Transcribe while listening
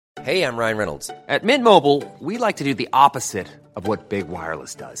Hey, I'm Ryan Reynolds. At Mint Mobile, we like to do the opposite of what Big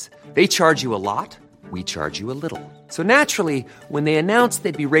Wireless does. They charge you a lot, we charge you a little. So naturally, when they announced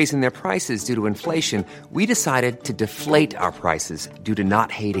they'd be raising their prices due to inflation, we decided to deflate our prices due to not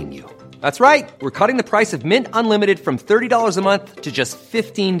hating you. That's right. We're cutting the price of Mint Unlimited from $30 a month to just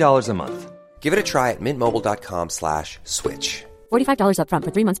 $15 a month. Give it a try at mintmobile.com/switch. $45 up front for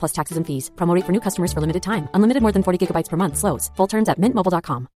 3 months plus taxes and fees. Promo rate for new customers for limited time. Unlimited more than 40 gigabytes per month. Slows full terms at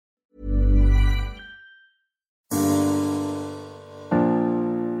mintmobile.com.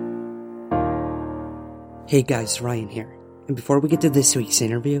 Hey guys, Ryan here. And before we get to this week's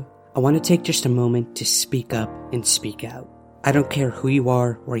interview, I want to take just a moment to speak up and speak out. I don't care who you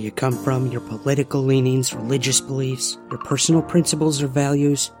are, where you come from, your political leanings, religious beliefs, your personal principles or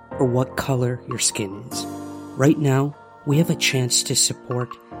values, or what color your skin is. Right now, we have a chance to support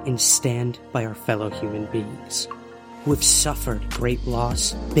and stand by our fellow human beings who have suffered great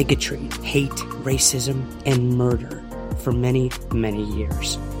loss, bigotry, hate, racism, and murder for many, many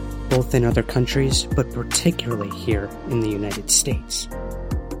years, both in other countries, but particularly here in the United States.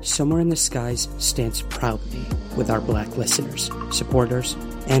 Somewhere in the Skies stands proudly with our Black listeners, supporters,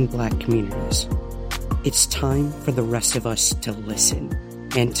 and Black communities. It's time for the rest of us to listen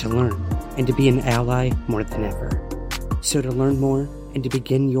and to learn and to be an ally more than ever. So to learn more and to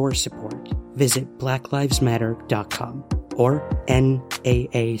begin your support, visit blacklivesmatter.com or NAACP.com.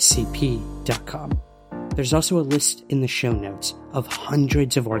 There's also a list in the show notes of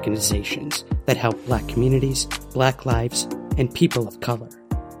hundreds of organizations that help Black communities, Black lives, and people of color.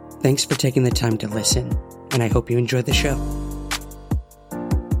 Thanks for taking the time to listen, and I hope you enjoy the show.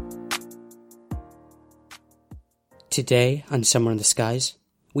 Today on Somewhere in the Skies,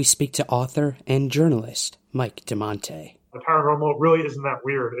 we speak to author and journalist Mike DeMonte. The paranormal really isn't that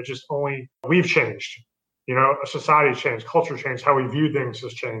weird. It just we've changed. Society's changed, culture changed, how we view things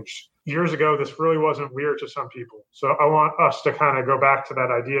has changed. Years ago, this really wasn't weird to some people. So I want us to kind of go back to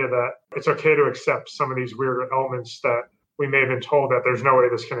that idea that it's okay to accept some of these weird elements that we may have been told that there's no way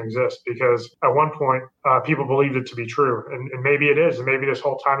this can exist, because at one point people believed it to be true. And maybe it is. And maybe this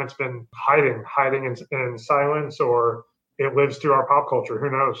whole time it's been hiding in silence, or it lives through our pop culture. Who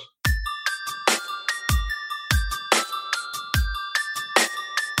knows?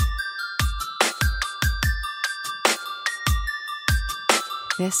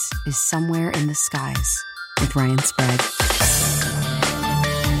 This is Somewhere in the Skies with Ryan Sprague.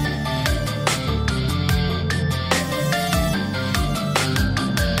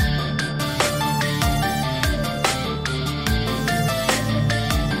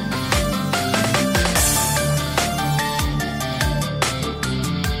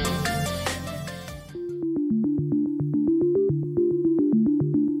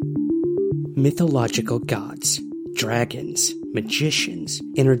 Mythological gods, dragons, magicians,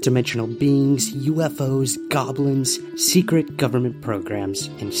 interdimensional beings, UFOs, goblins, secret government programs,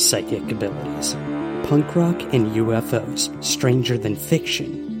 and psychic abilities. Punk Rock and UFOs, Stranger Than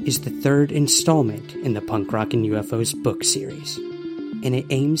Fiction, is the third installment in the Punk Rock and UFOs book series, and it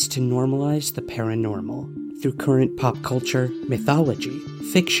aims to normalize the paranormal through current pop culture, mythology,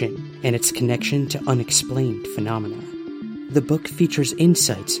 fiction, and its connection to unexplained phenomena. The book features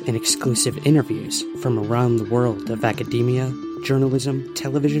insights and exclusive interviews from around the world of academia, journalism,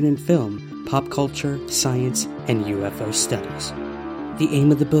 television and film, pop culture, science, and UFO studies. The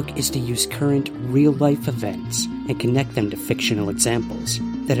aim of the book is to use current, real-life events and connect them to fictional examples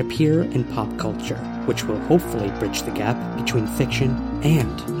that appear in pop culture, which will hopefully bridge the gap between fiction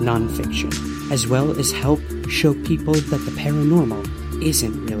and nonfiction, as well as help show people that the paranormal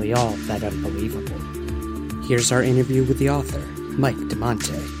isn't really all that unbelievable. Here's our interview with the author, Mike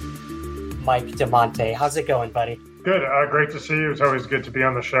DeMonte. Mike DeMonte, how's it going, buddy? Good. Great to see you. It's always good to be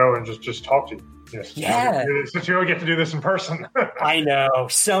on the show and just talk to you. Yes. Yeah. Since you don't get to do this in person. I know.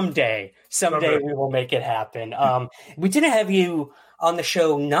 Someday we will make it happen. We didn't have you on the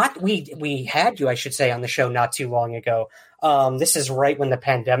show. We had you, I should say, on the show not too long ago. This is right when the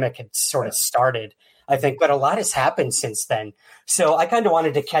pandemic had sort of started, I think, but a lot has happened since then. So I kind of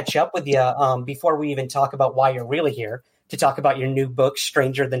wanted to catch up with you before we even talk about why you're really here, to talk about your new book,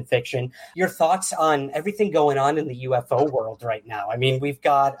 Stranger Than Fiction. Your thoughts on everything going on in the UFO world right now. I mean, we've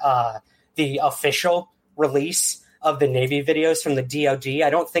got the official release of the Navy videos from the DoD. I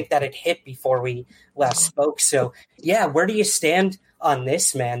don't think that it hit before we last spoke. So, yeah, where do you stand on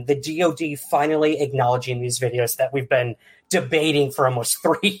this, man? The DoD finally acknowledging these videos that we've been debating for almost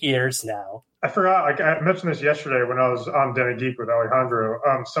 3 years now. I forgot, I mentioned this yesterday when I was on Den of Geek with Alejandro.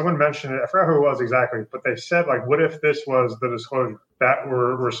 Someone mentioned it. I forgot who it was exactly, but they said, what if this was the disclosure that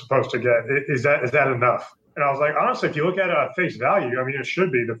we're supposed to get? Is that enough? And I was like, honestly, if you look at it at face value, I mean, it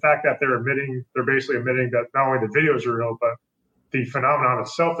should be. The fact that they're basically admitting that not only the videos are real, but the phenomenon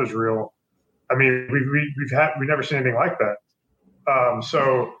itself is real. I mean, we've never seen anything like that.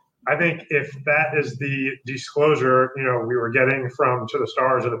 So I think if that is the disclosure, we were getting from To the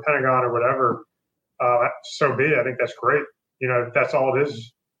Stars or the Pentagon or whatever, so be it. I think that's great. If that's all it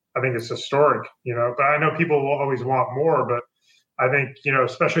is, I think it's historic, but I know people will always want more, but I think,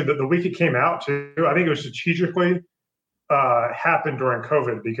 especially the week it came out too, I think it was strategically happened during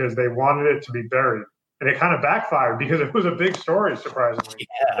COVID because they wanted it to be buried. And it kind of backfired because it was a big story, surprisingly.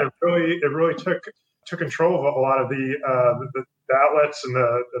 Yeah. It really took control of a lot of the outlets and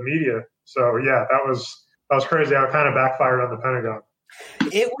the media. So yeah, that was crazy how it kind of backfired on the Pentagon.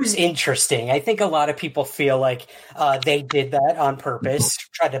 It was interesting. I think a lot of people feel like they did that on purpose,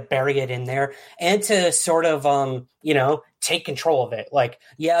 tried to bury it in there, and to sort of, take control of it. Like,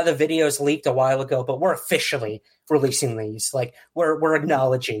 yeah, the videos leaked a while ago, but we're officially releasing these. Like, we're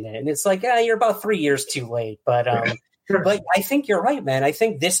acknowledging it, and it's like, you're about 3 years too late. But but I think you're right, man. I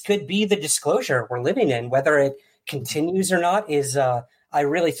think this could be the disclosure we're living in. Whether it continues or not is, I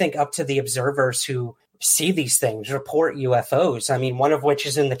really think, up to the observers who see these things, report UFOs. I mean, one of which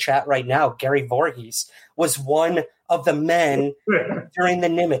is in the chat right now. Gary Voorhees was one of the men during the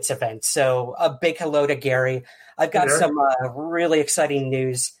Nimitz event. So a big hello to Gary. I've got some really exciting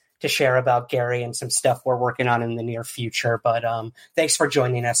news to share about Gary and some stuff we're working on in the near future. But thanks for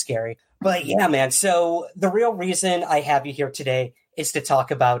joining us, Gary. But yeah, man. So the real reason I have you here today is to talk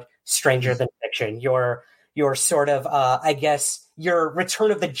about Stranger Than Fiction, your sort of, I guess, your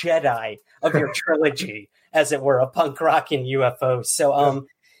Return of the Jedi of your trilogy, as it were, a punk rock and UFO. So,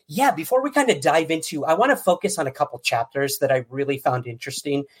 before we kind of dive into, I want to focus on a couple chapters that I really found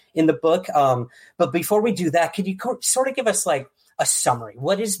interesting in the book. But before we do that, could you sort of give us like a summary?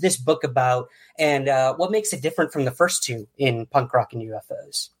 What is this book about, and what makes it different from the first two in punk rock and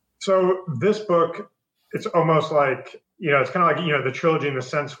UFOs? So this book, it's almost like, it's kind of like, the trilogy in the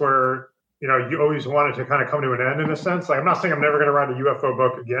sense where, you always wanted to kind of come to an end in a sense. Like, I'm not saying I'm never going to write a UFO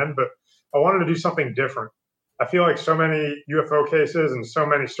book again, but I wanted to do something different. I feel like so many UFO cases and so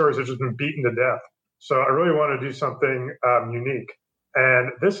many stories have just been beaten to death. So I really want to do something unique.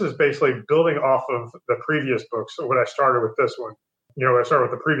 And this is basically building off of the previous books. So when I started with this one, I started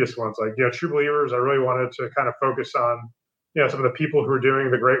with the previous ones, like, True Believers, I really wanted to kind of focus on, some of the people who are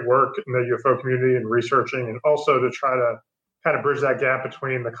doing the great work in the UFO community and researching, and also to try to kind of bridge that gap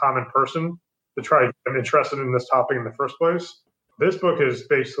between the common person to try to get interested in this topic in the first place. This book is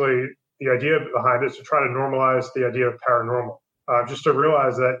basically, the idea behind it is to try to normalize the idea of paranormal, just to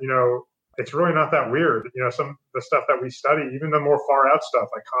realize that, it's really not that weird. Some of the stuff that we study, even the more far out stuff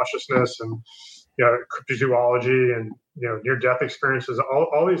like consciousness and, cryptozoology and, near-death experiences,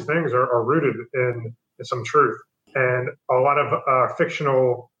 all these things are rooted in some truth. And a lot of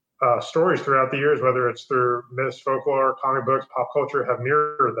fictional stories throughout the years, whether it's through myths, folklore, comic books, pop culture, have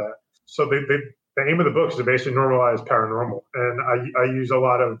mirrored that. So the aim of the book is to basically normalize paranormal. And I use a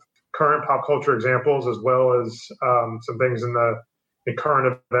lot of current pop culture examples as well as some things in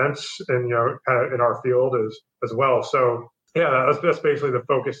current events and, kind of in our field as well. So yeah, that's basically the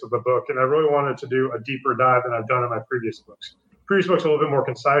focus of the book. And I really wanted to do a deeper dive than I've done in my previous books. Previous books are a little bit more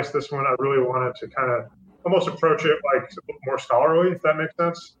concise. This one, I really wanted to kind of almost approach it like more scholarly, if that makes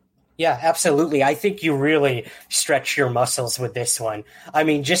sense. Yeah, absolutely. I think you really stretch your muscles with this one. I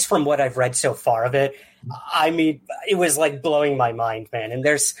mean, just from what I've read so far of it, it was like blowing my mind, man. And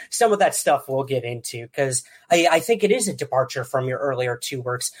there's some of that stuff we'll get into because I think it is a departure from your earlier two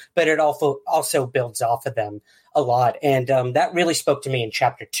works, but it also builds off of them a lot. And that really spoke to me in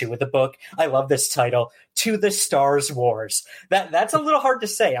chapter 2 of the book. I love this title, To the Stars Wars. That's a little hard to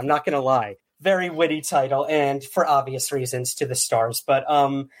say. I'm not going to lie. Very witty title, and for obvious reasons, To the Stars. But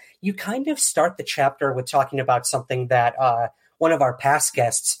you kind of start the chapter with talking about something that one of our past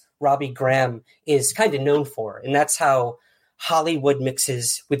guests, Robbie Graham, is kind of known for, and that's how Hollywood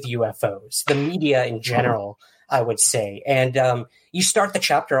mixes with UFOs, the media in general, I would say. And you start the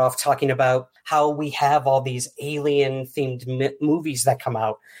chapter off talking about how we have all these alien-themed movies that come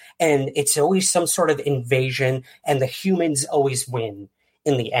out, and it's always some sort of invasion, and the humans always win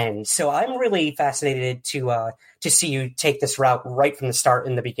in the end. So I'm really fascinated to see you take this route right from the start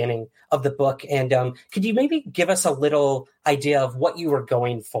in the beginning of the book. And could you maybe give us a little idea of what you were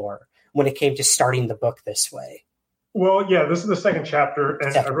going for when it came to starting the book this way? Well, yeah, this is the second chapter,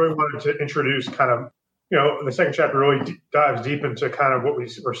 and I really wanted to introduce kind of, the second chapter really dives deep into kind of what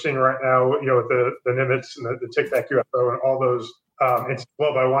we're seeing right now, with the Nimitz and the Tic Tac UFO and all those.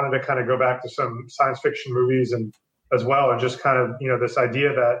 But I wanted to kind of go back to some science fiction movies and as well, and just kind of, this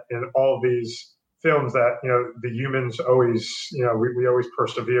idea that in all of these films that, the humans always, we always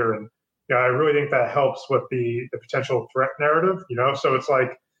persevere. And I really think that helps with the potential threat narrative, so it's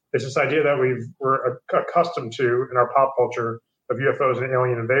like, it's this idea that we're accustomed to in our pop culture of UFOs and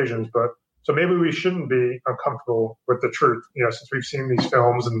alien invasions, but so maybe we shouldn't be uncomfortable with the truth, since we've seen these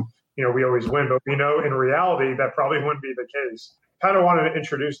films and, we always win, but we know in reality that probably wouldn't be the case. Kind of wanted to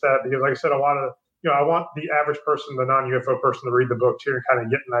introduce that because, like I said, a lot of, I want the average person, the non-UFO person, to read the book too and kind of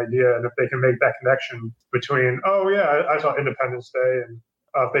get an idea. And if they can make that connection between, oh yeah, I saw Independence Day, and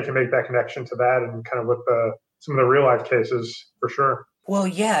if they can make that connection to that and kind of with some of the real life cases, for sure. Well,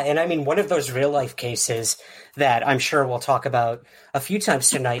 yeah. And I mean, one of those real life cases that I'm sure we'll talk about a few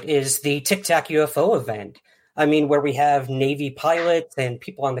times tonight is the Tic Tac UFO event. I mean, where we have Navy pilots and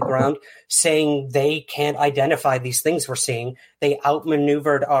people on the ground saying they can't identify these things we're seeing. They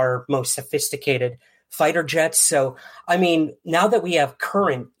outmaneuvered our most sophisticated fighter jets. So, I mean, now that we have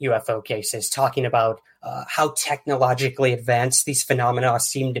current UFO cases talking about how technologically advanced these phenomena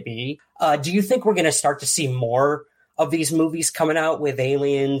seem to be, do you think we're going to start to see more of these movies coming out with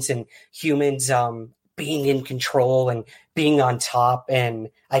aliens and humans being in control and being on top and,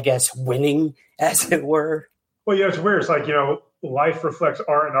 I guess, winning, as it were? Well, it's weird. It's like, life reflects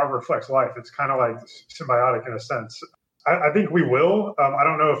art and art reflects life. It's kind of like symbiotic in a sense. I think we will. I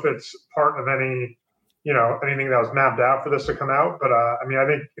don't know if it's part of any, anything that was mapped out for this to come out. But I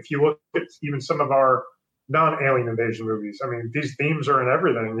think if you look at even some of our non-alien invasion movies, these themes are in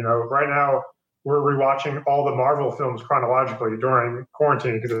everything. Right now we're rewatching all the Marvel films chronologically during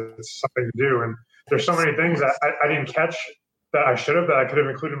quarantine because it's something to do. And there's so many things that I didn't catch that I should have, that I could have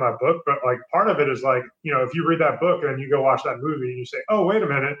included in my book. But like part of it is like, if you read that book and you go watch that movie and you say, oh, wait a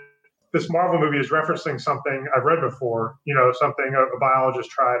minute, this Marvel movie is referencing something I've read before, something a biologist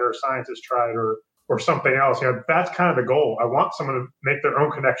tried or a scientist tried or something else. That's kind of the goal. I want someone to make their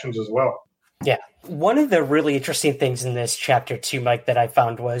own connections as well. Yeah. One of the really interesting things in this chapter too, Mike, that I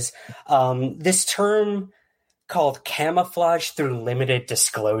found was this term called camouflage through limited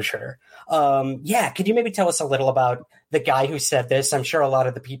disclosure. Could you maybe tell us a little about the guy who said this? I'm sure a lot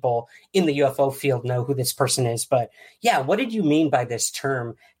of the people in the UFO field know who this person is, but what did you mean by this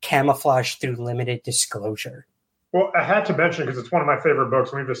term, camouflage through limited disclosure? Well, I had to mention, because it's one of my favorite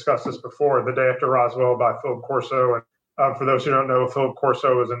books, and we've discussed this before, The Day After Roswell by Philip Corso. And for those who don't know, Philip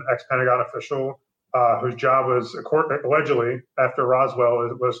Corso is an ex-Pentagon official whose job was, allegedly, after Roswell,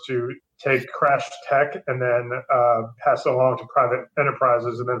 was to take crashed tech and then pass it along to private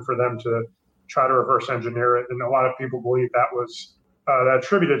enterprises, and then for them to try to reverse engineer it. And a lot of people believe that was that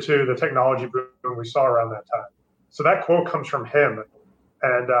attributed to the technology boom we saw around that time. So that quote comes from him.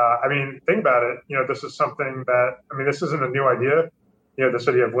 And think about it. This is something that, this isn't a new idea. This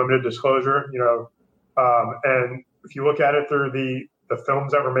idea of limited disclosure, and if you look at it through the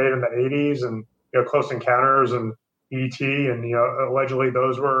films that were made in the 80s and, Close Encounters and E.T. and, allegedly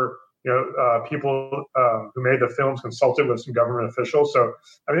those were, people who made the films consulted with some government officials. So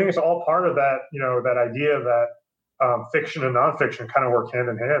I think it's all part of that, that idea that fiction and nonfiction kind of work hand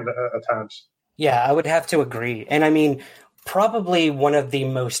in hand at times. Yeah, I would have to agree. And probably one of the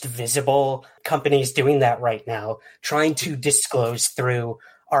most visible companies doing that right now, trying to disclose through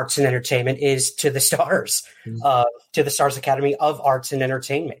arts and entertainment, is To the Stars, To the Stars Academy of Arts and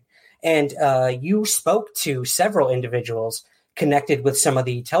Entertainment. And you spoke to several individuals connected with some of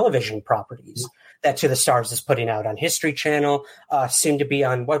the television properties that To the Stars is putting out on History Channel, soon to be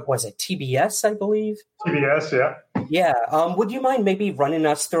on, what was it, TBS, I believe? TBS, yeah. Yeah. Would you mind maybe running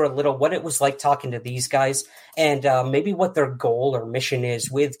us through a little what it was like talking to these guys and maybe what their goal or mission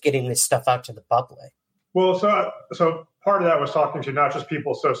is with getting this stuff out to the public? Well, so part of that was talking to not just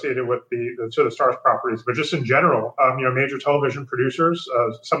people associated with the To the Stars properties, but just in general, major television producers,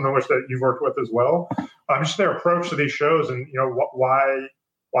 some of which that you've worked with as well, just their approach to these shows and, why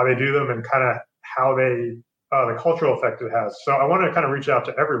they do them and kind of how they, the cultural effect it has. So I wanted to kind of reach out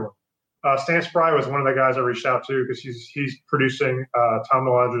to everyone. Stan Spry was one of the guys I reached out to because he's producing Tom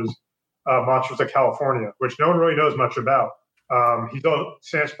DeLonge's Monsters of California, which no one really knows much about.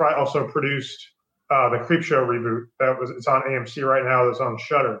 Stan Spry also produced the Creepshow reboot it's on AMC right now. That's on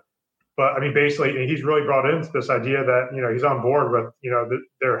Shudder. But basically, he's really brought into this idea that he's on board with that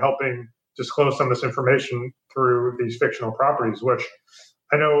they're helping disclose some of this information through these fictional properties, which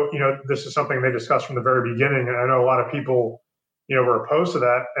I know this is something they discussed from the very beginning, and I know a lot of people were opposed to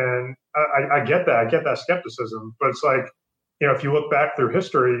that, and I get that. I get that skepticism, but it's like if you look back through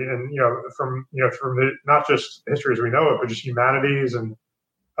history and from the, not just history as we know it, but just humanities and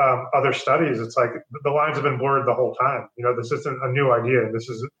other studies, it's like the lines have been blurred the whole time. This isn't a new idea.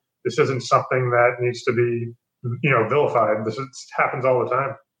 This isn't something that needs to be vilified. This happens all the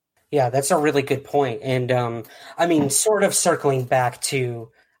time. Yeah, that's a really good point. And I mean, sort of circling back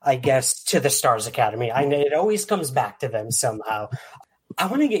to, I guess, to the Stars Academy. I know it always comes back to them somehow. I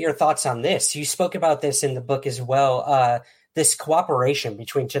want to get your thoughts on this. You spoke about this in the book as well, this cooperation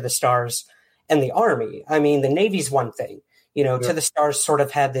between To the Stars and the Army. I mean, the Navy's one thing. To the Stars sort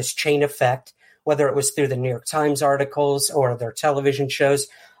of had this chain effect, whether it was through the New York Times articles or their television shows,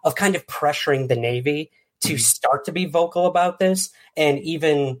 of kind of pressuring the Navy to start to be vocal about this and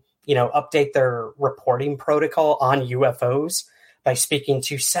even update their reporting protocol on UFOs by speaking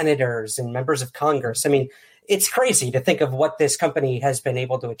to senators and members of Congress. I mean, it's crazy to think of what this company has been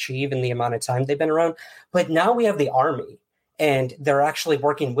able to achieve in the amount of time they've been around. But now we have the Army, and they're actually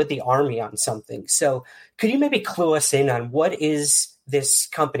working with the Army on something. So could you maybe clue us in on what is this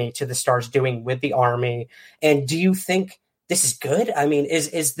company, To the Stars, doing with the Army? And do you think this is good? I mean,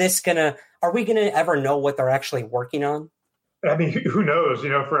 is this are we going to ever know what they're actually working on? I mean, who knows,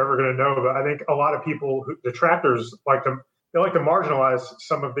 if we're ever going to know. But I think a lot of people, detractors, like to marginalize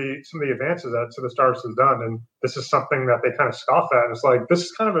some of the advances that To the Stars has done. And this is something that they kind of scoff at. And it's like, this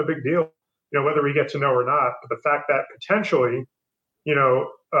is kind of a big deal, whether we get to know or not. But the fact that potentially, To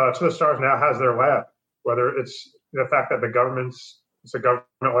the Stars now has their lab, whether it's the fact that it's a government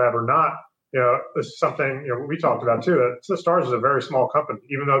lab or not, this is something, we talked about too, that To the Stars is a very small company,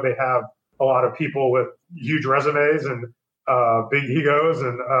 even though they have a lot of people with huge resumes and big egos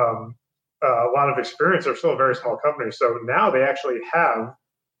and a lot of experience. They're still a very small company. So now they actually have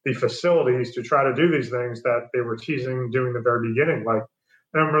the facilities to try to do these things that they were teasing doing the very beginning. Like,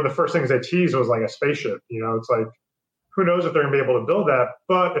 I remember the first things they teased was like a spaceship. It's like, who knows if they're going to be able to build that,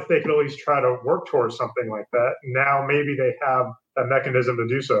 but if they could at least try to work towards something like that, now maybe they have that mechanism to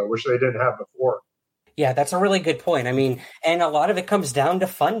do so, which they didn't have before. Yeah, that's a really good point. I mean, and a lot of it comes down to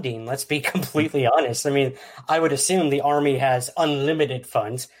funding. Let's be completely honest. I mean, I would assume the Army has unlimited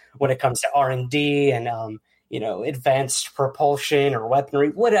funds when it comes to R&D and, advanced propulsion or weaponry,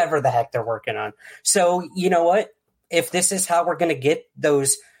 whatever the heck they're working on. So, you know what? If this is how we're going to get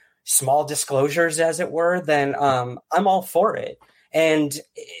those small disclosures, as it were, then I'm all for it. And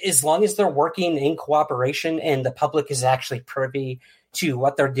as long as they're working in cooperation and the public is actually privy to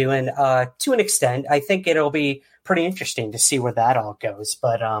what they're doing, to an extent, I think it'll be pretty interesting to see where that all goes.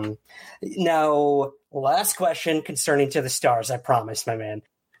 But now, last question concerning To the Stars, I promise, my man.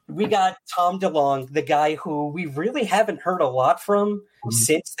 We got Tom DeLonge, the guy who we really haven't heard a lot from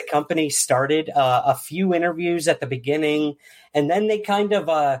since the company started. A few interviews at the beginning, and then they kind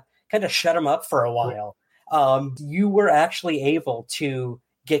of shut him up for a while. You were actually able to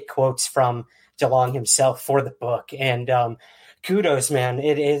get quotes from DeLonge himself for the book, and kudos, man.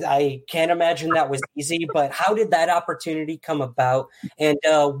 It is. I can't imagine that was easy, but how did that opportunity come about? And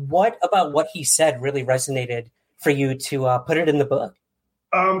what about what he said really resonated for you to put it in the book?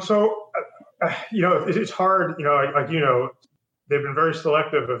 It's hard, they've been very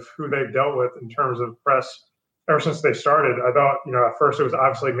selective of who they've dealt with in terms of press ever since they started. I thought, at first it was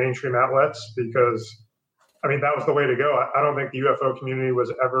obviously mainstream outlets because, that was the way to go. I don't think the UFO community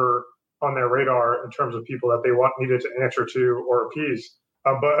was ever on their radar in terms of people that they needed to answer to or appease.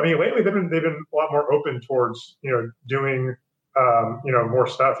 But lately they've been a lot more open towards, doing, more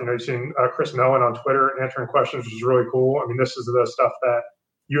stuff. You've seen Chris Mellon on Twitter answering questions, which is really cool. This is the stuff that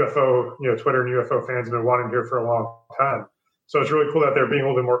UFO, Twitter and UFO fans have been wanting to hear for a long time. So it's really cool that they're being a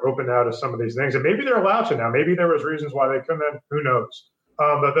little bit more open now to some of these things. And maybe they're allowed to now. Maybe there was reasons why they couldn't, who knows?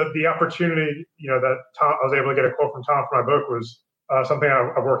 But the opportunity, that Tom, I was able to get a quote from Tom for my book was something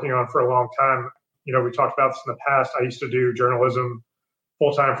I'm working on for a long time. We talked about this in the past. I used to do journalism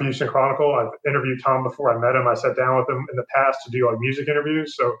full-time for Houston Chronicle. I've interviewed Tom before I met him. I sat down with him in the past to do music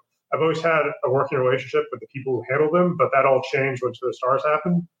interviews. So I've always had a working relationship with the people who handled them, but that all changed when To the Stars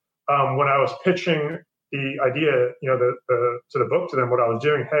happened. When I was pitching the idea, to the book to them, what I was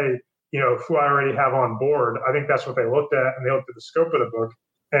doing, hey, who I already have on board, I think that's what they looked at, and they looked at the scope of the book.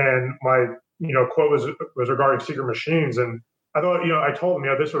 And my, quote was regarding secret machines. And I thought, I told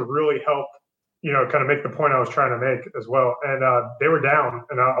them, this would really help, kind of make the point I was trying to make as well. And they were down,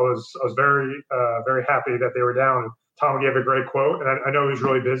 and I was very, very happy that they were down. Tom gave a great quote, and I know he was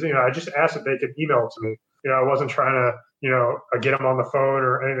really busy. And I just asked if they could email it to me. I wasn't trying to, get him on the phone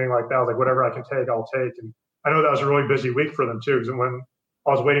or anything like that. I was like, whatever I can take, I'll take. And I know that was a really busy week for them too, because when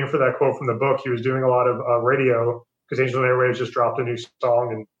I was waiting for that quote from the book, he was doing a lot of radio because Angels and Airwaves just dropped a new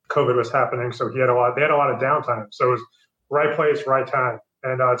song and COVID was happening. So they had a lot of downtime. So it was right place, right time.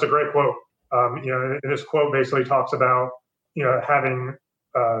 And it's a great quote. And this quote basically talks about, having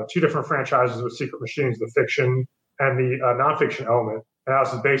two different franchises with secret machines, the fiction and the nonfiction element. And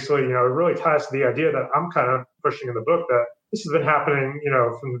this is basically, it really ties to the idea that I'm kind of pushing in the book that this has been happening,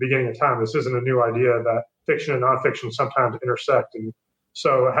 from the beginning of time. This isn't a new idea that fiction and nonfiction sometimes intersect. And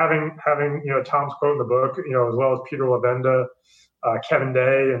so having Tom's quote in the book, as well as Peter Levenda, Kevin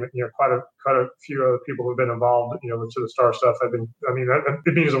Day, and quite a few other people who've been involved, with To the Star stuff. It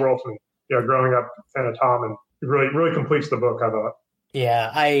means the world to me. Growing up fan of Tom, and it really completes the book, I thought.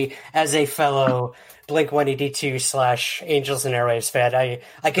 Yeah, I, as a fellow Blink-182 / Angels and Airwaves fan,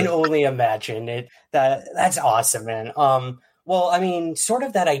 I can only imagine it. That's awesome, man. Well, I mean, sort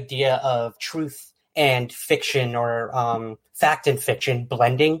of that idea of truth and fiction, or fact and fiction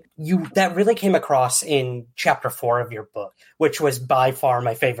blending, that really came across in chapter 4 of your book, which was by far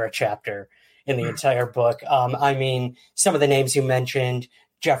my favorite chapter in the entire book. I mean, some of the names you mentioned,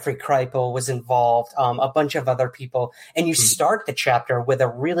 Jeffrey Kripal was involved, a bunch of other people, and you start the chapter with a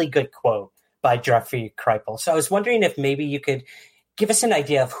really good quote by Jeffrey Kripal. So I was wondering if maybe you could give us an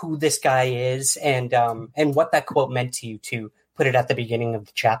idea of who this guy is and what that quote meant to you, to put it at the beginning of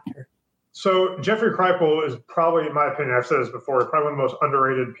the chapter. So Jeffrey Kripal is probably, in my opinion, I've said this before, probably one of the most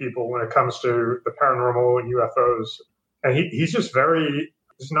underrated people when it comes to the paranormal and UFOs. And he's just very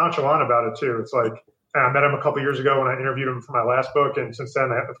nonchalant about it too. It's like, I met him a couple years ago when I interviewed him for my last book, and since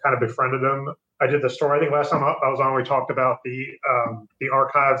then I've kind of befriended him. I did the story. I think last time I was on, we talked about the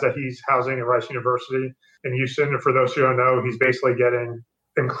archives that he's housing at Rice University in Houston. And for those who don't know, he's basically getting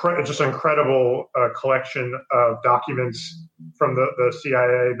just an incredible collection of documents from the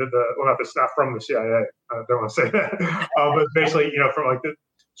CIA. Not from the CIA. I don't want to say that, but basically, from like the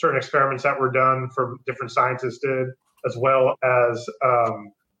certain experiments that were done from different scientists did, as well as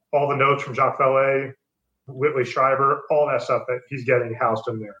all the notes from Jacques Vallée, Whitley Schreiber, all that stuff that he's getting housed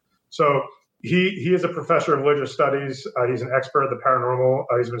in there. So he is a professor of religious studies. He's an expert at the paranormal.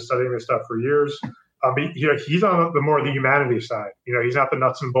 He's been studying this stuff for years. He's on the humanities side. He's not the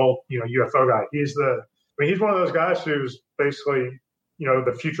nuts and bolt, UFO guy. He's one of those guys who's basically,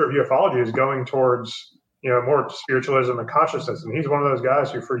 the future of ufology is going towards, more spiritualism and consciousness. And he's one of those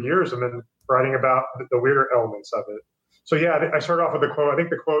guys who for years have been writing about the weirder elements of it. So yeah, I started off with a quote. I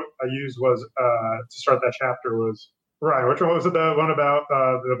think the quote I used was to start that chapter was, Ryan, which one was it? The one about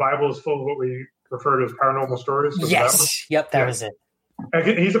the Bible is full of what we refer to as paranormal stories? Yes. That was it. And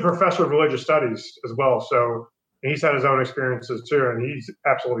he's a professor of religious studies as well. So he's had his own experiences too, and he's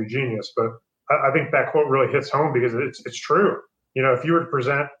absolutely genius. But I think that quote really hits home because it's true. If you were to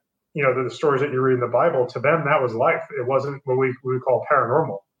present, the stories that you read in the Bible, to them, that was life. It wasn't what we would call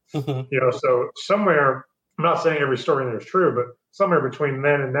paranormal. So somewhere, I'm not saying every story in there is true, but somewhere between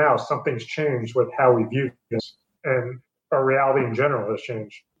then and now, something's changed with how we view this, and our reality in general has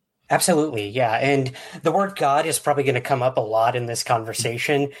changed. Absolutely, yeah. And the word God is probably going to come up a lot in this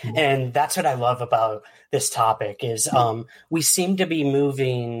conversation, and that's what I love about this topic is we seem to be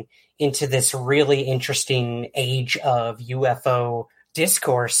moving into this really interesting age of UFO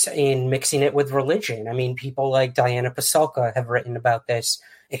discourse in mixing it with religion. I mean, people like Diana Pasulka have written about this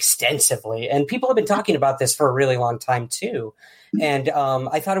extensively, and people have been talking about this for a really long time too. And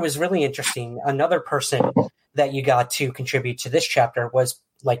I thought it was really interesting. Another person that you got to contribute to this chapter was,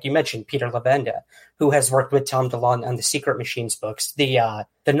 like you mentioned, Peter Levenda, who has worked with Tom DeLonge on the Secret Machines books, the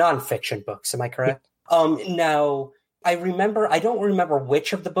nonfiction books. Am I correct? Now, I don't remember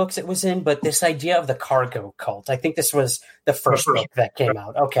which of the books it was in, but this idea of the cargo cult, I think this was the first book that came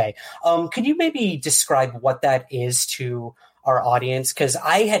out. Okay. Could you maybe describe what that is to our audience? Because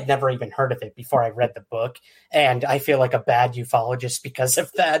I had never even heard of it before I read the book, and I feel like a bad ufologist because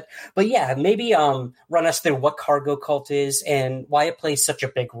of that. But yeah, maybe run us through what cargo cult is and why it plays such a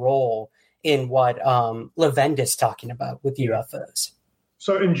big role in what Levenda is talking about with UFOs.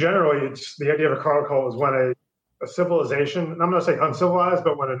 So in general, it's the idea of a cargo cult is when a civilization, and I'm not saying uncivilized,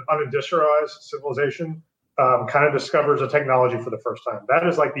 but when an unindustrialized civilization kind of discovers a technology for the first time. That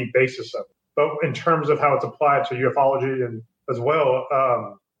is like the basis of it. But in terms of how it's applied to ufology and as well,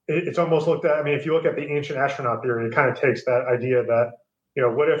 it's almost looked at, if you look at the ancient astronaut theory, it kind of takes that idea that,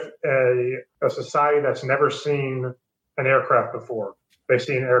 what if a society that's never seen an aircraft before, they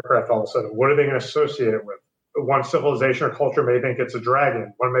see an aircraft all of a sudden, what are they going to associate it with? One civilization or culture may think it's a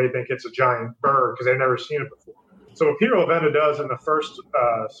dragon. One may think it's a giant bird because they've never seen it before. So what Peter Levenda does in the first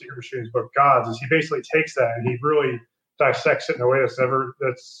Secret Machines book, Gods, is he basically takes that and he really dissects it in a way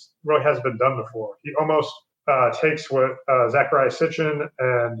that's really hasn't been done before. He almost takes what Zecharia Sitchin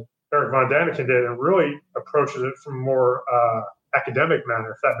and Eric von Daniken did and really approaches it from a more academic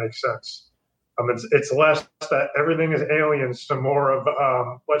manner, if that makes sense. It's less that everything is aliens to more of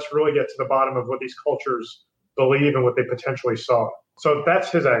let's really get to the bottom of what these cultures believe and what they potentially saw. So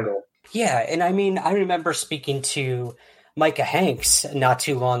that's his angle. Yeah, and I remember speaking to Micah Hanks not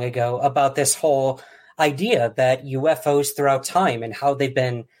too long ago about this whole idea that UFOs throughout time and how they've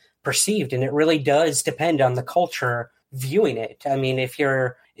been perceived, and it really does depend on the culture viewing it. I mean, if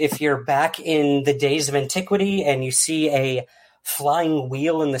you're back in the days of antiquity and you see a flying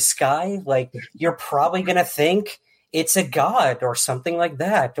wheel in the sky, like, you're probably going to think it's a god or something like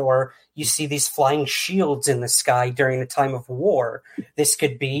that. Or you see these flying shields in the sky during the time of war. This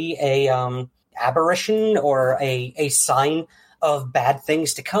could be a aberration or a sign of bad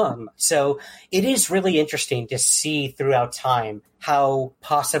things to come. So it is really interesting to see throughout time how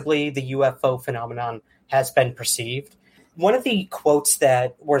possibly the UFO phenomenon has been perceived. One of the quotes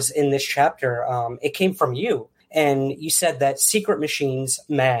that was in this chapter, it came from you. And you said that Secret Machines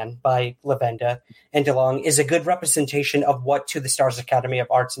Man by Lavenda and DeLong is a good representation of what To the Stars Academy of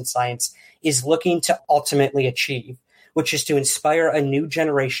Arts and Science is looking to ultimately achieve, which is to inspire a new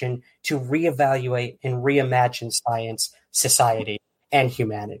generation to reevaluate and reimagine science, society, and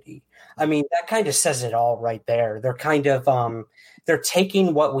humanity. I mean, that kind of says it all right there. They're kind of they're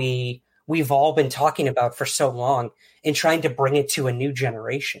taking what we've all been talking about for so long and trying to bring it to a new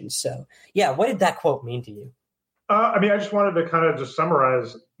generation. So, yeah, what did that quote mean to you? I mean, I just wanted to kind of just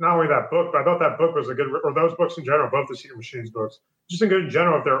summarize not only that book, but I thought that book was a good, or those books in general, both the Secret Machines books, just a good in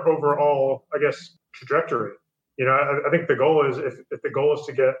general of their overall, I guess, trajectory. You know, I think the goal is, if the goal is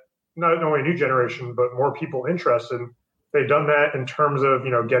to get not only a new generation, but more people interested, they've done that in terms of,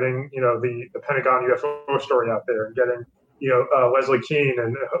 you know, getting, you know, the Pentagon UFO story out there and getting, you know, Leslie Kean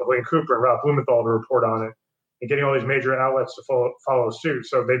and Helene Cooper and Ralph Blumenthal to report on it and getting all these major outlets to follow suit.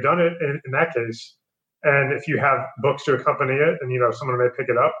 So they've done it in that case. And if you have books to accompany it, and, you know, someone may pick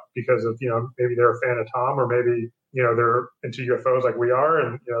it up because of, you know, maybe they're a fan of Tom, or maybe, you know, they're into UFOs like we are,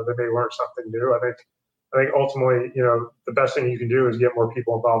 and, you know, they may learn something new. I think ultimately, you know, the best thing you can do is get more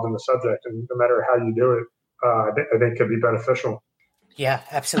people involved in the subject, and no matter how you do it, I think could be beneficial. Yeah,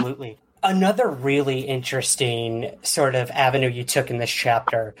 absolutely. Another really interesting sort of avenue you took in this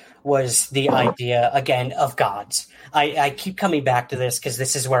chapter was the idea, again, of gods. I keep coming back to this because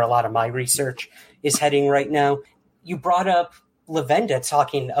this is where a lot of my research is heading right now. You brought up Lavenda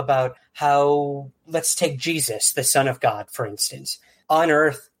talking about how, let's take Jesus, the Son of God, for instance, on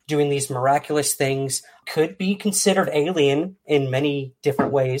Earth doing these miraculous things, could be considered alien in many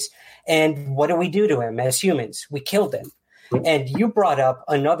different ways. And what do we do to him as humans? We killed him. And you brought up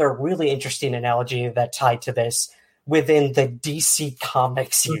another really interesting analogy that tied to this within the DC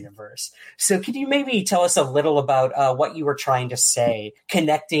Comics universe. So could you maybe tell us a little about what you were trying to say,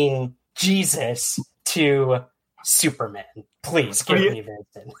 connecting Jesus to Superman? Please give me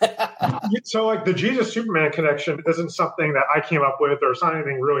Vincent. So, like, the Jesus Superman connection isn't something that I came up with, or it's not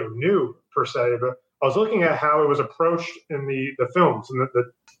anything really new per se, but I was looking at how it was approached in the films, and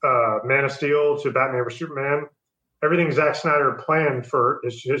the Man of Steel to Batman vs Superman. Everything Zack Snyder planned for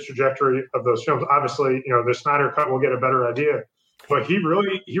his trajectory of those films. Obviously, you know, the Snyder Cut will get a better idea, but he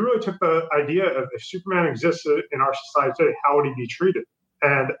really took the idea of, if Superman existed in our society today, how would he be treated?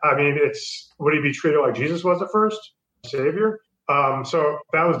 And I mean, would he be treated like Jesus was at first, Savior? So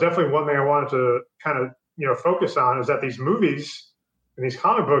that was definitely one thing I wanted to kind of, you know, focus on, is that these movies and these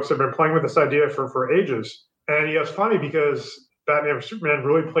comic books have been playing with this idea for ages. And it's funny because Batman vs Superman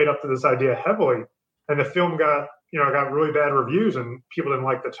really played up to this idea heavily, and the film got really bad reviews and people didn't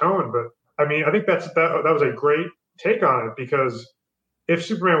like the tone. But I mean, I think that was a great take on it, because if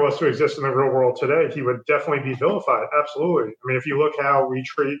Superman was to exist in the real world today, he would definitely be vilified. Absolutely. I mean, if you look how we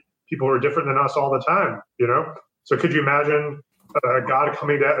treat people who are different than us all the time, you know? So could you imagine a god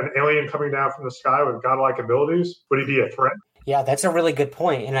coming down, an alien coming down from the sky with godlike abilities? Would he be a threat? Yeah, that's a really good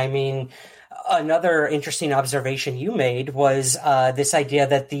point. And I mean, another interesting observation you made was this idea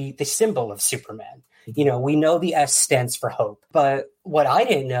that the symbol of Superman, you know, we know the S stands for hope, but what I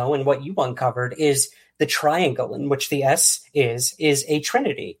didn't know and what you uncovered is the triangle in which the S is a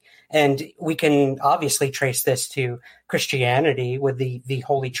trinity. And we can obviously trace this to Christianity with the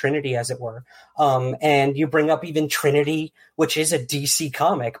Holy Trinity, as it were. And you bring up even Trinity, which is a DC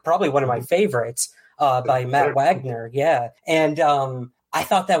comic, probably one of my favorites, by Matt Wagner. Yeah. And I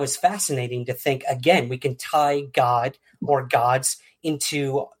thought that was fascinating to think, again, we can tie God or gods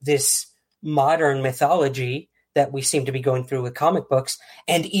into this modern mythology that we seem to be going through with comic books.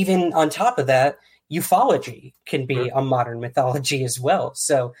 And even on top of that, ufology can be a modern mythology as well.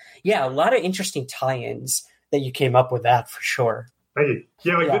 So yeah, a lot of interesting tie-ins that you came up with that for sure. Thank you.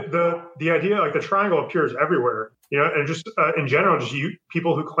 Yeah, the idea, like, the triangle appears everywhere, you know, and just in general, just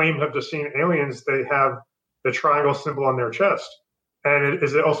people who claim to have seen aliens, they have the triangle symbol on their chest. And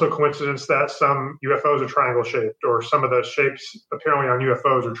is it also a coincidence that some UFOs are triangle shaped, or some of the shapes apparently on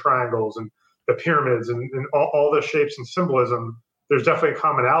UFOs are triangles, and the pyramids and all the shapes and symbolism? There's definitely a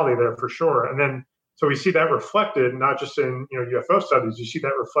commonality there for sure. And then So we see that reflected not just in UFO studies. You see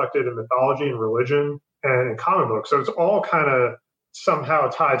that reflected in mythology and religion and in comic books. So it's all kind of somehow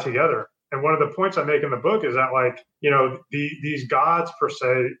tied together. And one of the points I make in the book is that, these gods per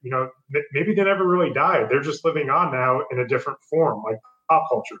se, maybe they never really died. They're just living on now in a different form, like pop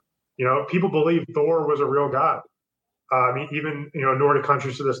culture. People believe Thor was a real god. Even Nordic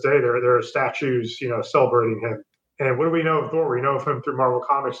countries to this day, there are statues, celebrating him. And what do we know of Thor? We know of him through Marvel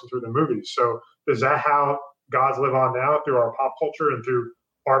Comics and through the movies. So is that how gods live on now, through our pop culture and through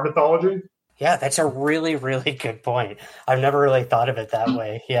our mythology? Yeah, that's a really, really good point. I've never really thought of it that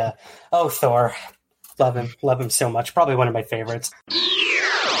way. Yeah. Oh, Thor. Love him so much. Probably one of my favorites.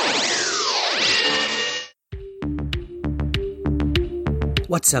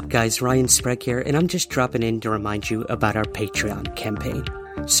 What's up, guys? Ryan Sprague here, and I'm just dropping in to remind you about our Patreon campaign.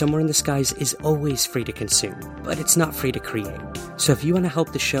 Somewhere in the Skies is always free to consume, but it's not free to create. So if you want to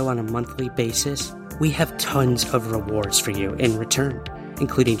help the show on a monthly basis, we have tons of rewards for you in return,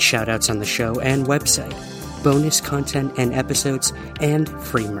 including shoutouts on the show and website, bonus content and episodes, and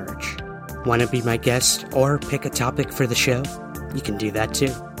free merch. Want to be my guest or pick a topic for the show? You can do that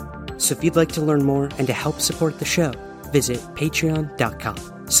too. So if you'd like to learn more and to help support the show, visit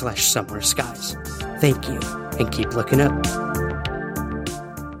patreon.com/summerskies. Thank you, and keep looking up.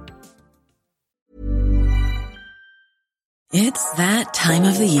 It's that time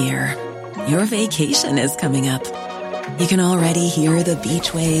of the year. Your vacation is coming up. You can already hear the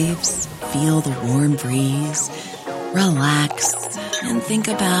beach waves, feel the warm breeze, relax, and think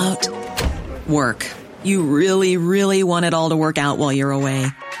about work. You really, really want it all to work out while you're away.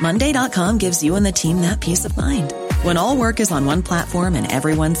 Monday.com gives you and the team that peace of mind. When all work is on one platform and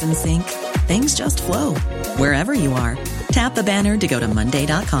everyone's in sync, things just flow. Wherever you are, tap the banner to go to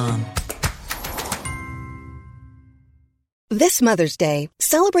Monday.com. This Mother's Day,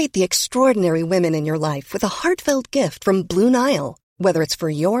 celebrate the extraordinary women in your life with a heartfelt gift from Blue Nile. Whether it's for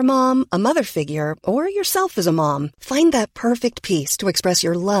your mom, a mother figure, or yourself as a mom, find that perfect piece to express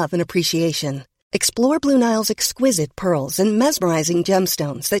your love and appreciation. Explore Blue Nile's exquisite pearls and mesmerizing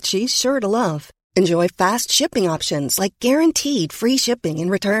gemstones that she's sure to love. Enjoy fast shipping options like guaranteed free shipping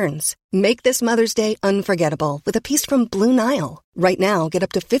and returns. Make this Mother's Day unforgettable with a piece from Blue Nile. Right now, get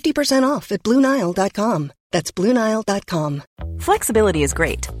up to 50% off at BlueNile.com. That's BlueNile.com. Flexibility is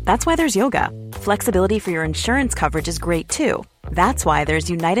great. That's why there's yoga. Flexibility for your insurance coverage is great too. That's why there's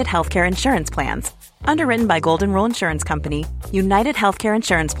United Healthcare Insurance Plans. Underwritten by Golden Rule Insurance Company, United Healthcare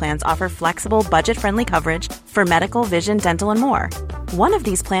Insurance Plans offer flexible, budget-friendly coverage for medical, vision, dental, and more. One of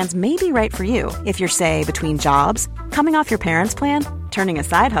these plans may be right for you if you're, say, between jobs, coming off your parents' plan, turning a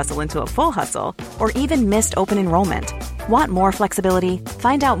side hustle into a full hustle, or even missed open enrollment. Want more flexibility?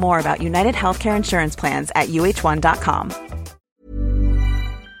 Find out more about United Healthcare Insurance Plans at uh1.com.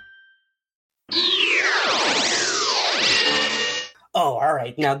 Oh, all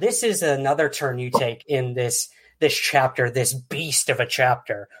right. Now, this is another turn you take in this chapter, this beast of a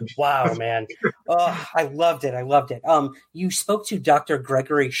chapter. Wow, man. Oh, I loved it. You spoke to Dr.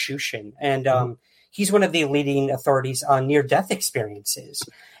 Gregory Shushin, and he's one of the leading authorities on near-death experiences.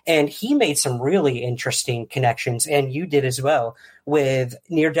 And he made some really interesting connections, and you did as well, with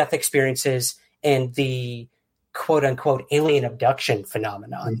near-death experiences and the quote-unquote alien abduction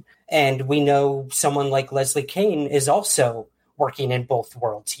phenomenon. And we know someone like Leslie Kean is also working in both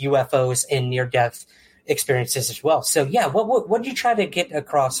worlds, UFOs and near-death experiences as well. So, yeah, what did you try to get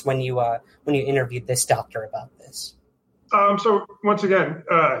across when you interviewed this doctor about this? So once again,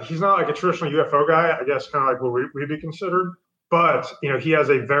 he's not like a traditional UFO guy, I guess, kind of like what we'd be considered. But, he has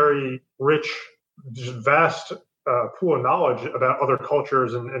a very rich, vast pool of knowledge about other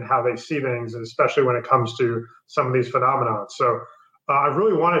cultures and how they see things, and especially when it comes to some of these phenomena. So I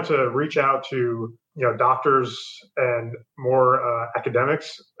really wanted to reach out to doctors and more academic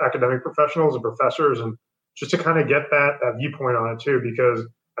professionals and professors, and just to kind of get that viewpoint on it too, because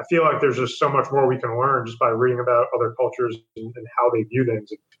I feel like there's just so much more we can learn just by reading about other cultures and how they view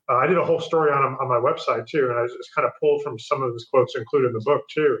things. I did a whole story on my website too, and I just kind of pulled from some of his quotes included in the book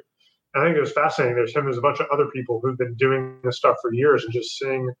too. And I think it was fascinating. There's a bunch of other people who've been doing this stuff for years, and just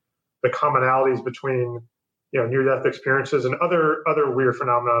seeing the commonalities between near-death experiences and other weird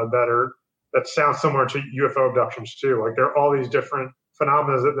phenomena that sound similar to UFO abductions too. Like there are all these different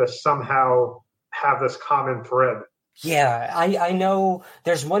phenomena that somehow have this common thread. Yeah, I know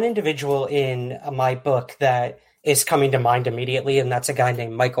there's one individual in my book that is coming to mind immediately, and that's a guy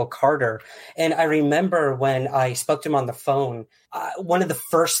named Michael Carter. And I remember when I spoke to him on the phone, one of the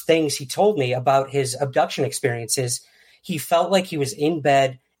first things he told me about his abduction experiences, he felt like he was in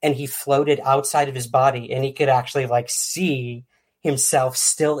bed and he floated outside of his body, and he could actually see himself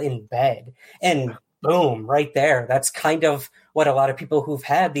still in bed. And boom, right there. That's kind of what a lot of people who've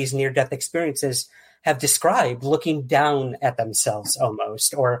had these near-death experiences have described, looking down at themselves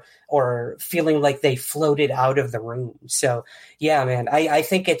almost, or feeling like they floated out of the room. So, yeah, man, I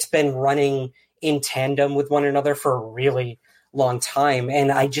think it's been running in tandem with one another for a really long time.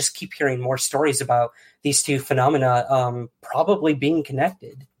 And I just keep hearing more stories about these two phenomena probably being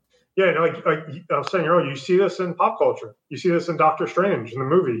connected. Yeah, like I was saying earlier, you see this in pop culture. You see this in Doctor Strange in the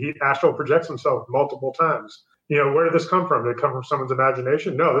movie. He astral projects himself multiple times. Where did this come from? Did it come from someone's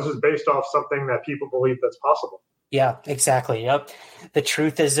imagination? No, this is based off something that people believe that's possible. Yeah, exactly. Yep. The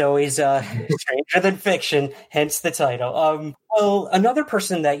truth is always stranger than fiction, hence the title. Well, another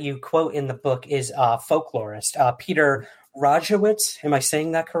person that you quote in the book is folklorist Peter Rajewicz. Am I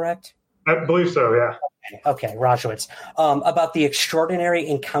saying that correct? I believe so, yeah. Okay, Rajewicz. About the extraordinary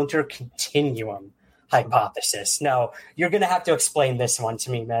encounter continuum hypothesis. Now, you're going to have to explain this one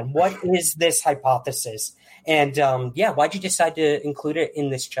to me, man. What is this hypothesis? And why'd you decide to include it in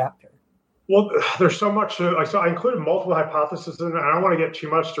this chapter? Well, there's so much. So I included multiple hypotheses in it. I don't want to get too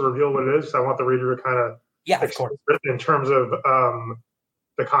much to reveal what it is. I want the reader to kind of of course, in terms of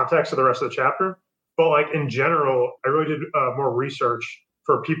the context of the rest of the chapter. But like in general, I really did more research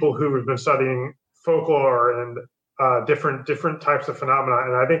for people who have been studying folklore and different types of phenomena.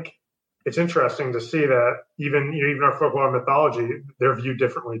 And I think it's interesting to see that even our folklore mythology, they're viewed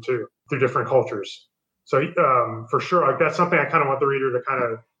differently too through different cultures. So for sure, like that's something I kind of want the reader to kind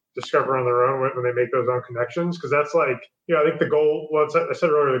of discover on their own when they make those own connections. Because that's like, I think the goal, I said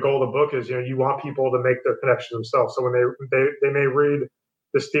earlier, the goal of the book is, you want people to make their connection themselves. So when they may read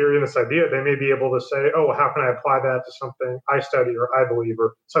this theory and this idea, they may be able to say, oh, well, how can I apply that to something I study or I believe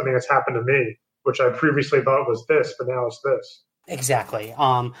or something that's happened to me, which I previously thought was this, but now it's this. Exactly.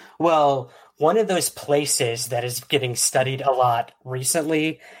 Well, one of those places that is getting studied a lot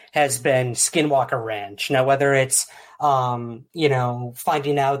recently has been Skinwalker Ranch. Now, whether it's,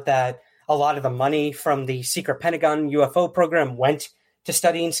 finding out that a lot of the money from the secret Pentagon UFO program went to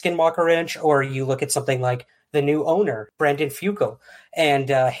studying Skinwalker Ranch, or you look at something like the new owner, Brandon Fugal, and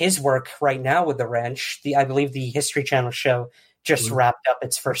his work right now with the ranch. I believe the History Channel show just wrapped up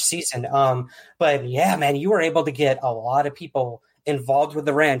its first season. But yeah, man, you were able to get a lot of people involved with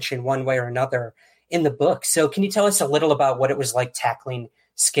the ranch in one way or another in the book. So can you tell us a little about what it was like tackling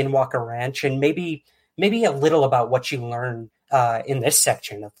Skinwalker Ranch, and maybe a little about what you learned in this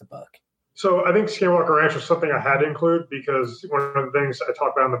section of the book? So I think Skinwalker Ranch was something I had to include because one of the things I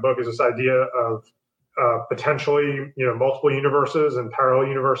talk about in the book is this idea of potentially, multiple universes and parallel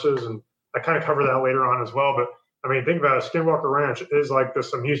universes. And I kind of cover that later on as well. But I mean, think about it. Skinwalker Ranch is like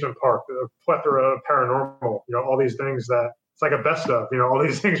this amusement park, a plethora of paranormal, all these things that it's like a best of, all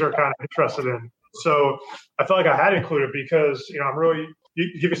these things are kind of interested in. So I felt like I had to include it because, I'm really,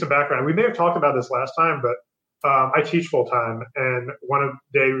 give you some background. We may have talked about this last time, but I teach full time. And one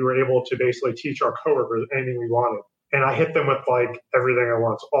day we were able to basically teach our coworkers anything we wanted. And I hit them with like everything at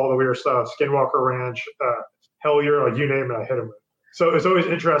once, all the weird stuff, Skinwalker Ranch, Hellier, like you name it, I hit them with. So it's always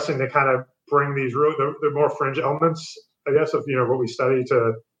interesting to kind of bring these the more fringe elements, I guess, of what we study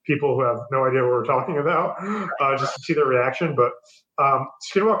to people who have no idea what we're talking about, just to see their reaction. But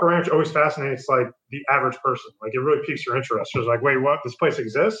Skinwalker Ranch always fascinates like the average person. Like it really piques your interest. It's like, wait, what? This place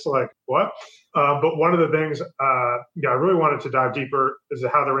exists? Like what? But one of the things, I really wanted to dive deeper is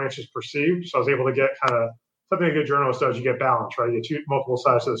how the ranch is perceived. So I was able to get kind of something a good journalist does. You get balance, right? You get multiple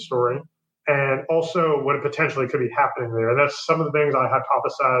sides to the story, and also what potentially could be happening there. That's some of the things I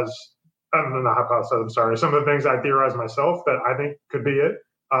hypothesize. Not hypothesize. I'm sorry. Some of the things I theorize myself that I think could be it.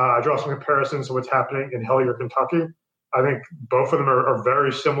 I draw some comparisons to what's happening in Hellier, Kentucky. I think both of them are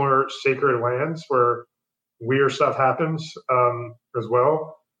very similar sacred lands where weird stuff happens as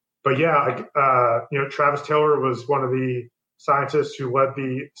well. But yeah, Travis Taylor was one of the scientists who led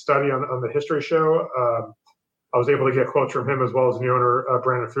the study on the history show. I was able to get quotes from him as well as the owner,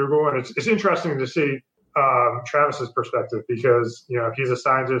 Brandon Fugal. And it's interesting to see Travis's perspective because, he's a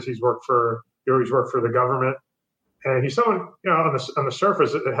scientist. He's worked for the government. And he's someone, on the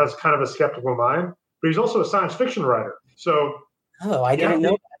surface, it has kind of a skeptical mind, but he's also a science fiction writer. So, I didn't know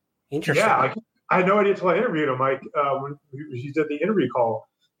that. Interesting. Yeah, I had no idea until I interviewed him. Like when he did the interview call,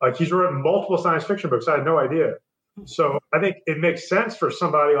 like he's written multiple science fiction books. I had no idea. So I think it makes sense for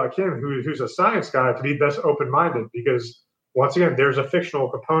somebody like him, who's a science guy, to be this open-minded because once again, there's a fictional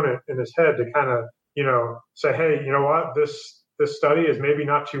component in his head to kind of, say, hey, you know what, this study is maybe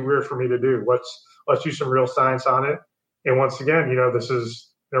not too weird for me to do. Let's do some real science on it. And once again, this is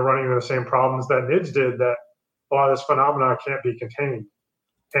running into the same problems that NIDS did, that a lot of this phenomena can't be contained.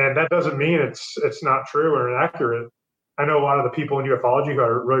 And that doesn't mean it's not true or inaccurate. I know a lot of the people in ufology who I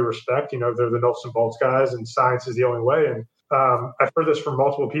really respect, they're the nuts and bolts guys and science is the only way. And I've heard this from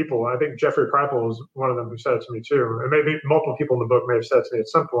multiple people. I think Jeffrey Kripal was one of them who said it to me too. And maybe multiple people in the book may have said it to me at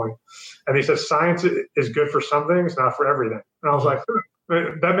some point. And he says, science is good for some things, not for everything. And I was like,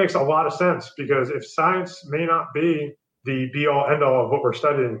 that makes a lot of sense, because if science may not be the be all end all of what we're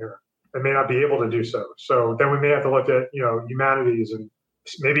studying here, it may not be able to do so. So then we may have to look at, humanities and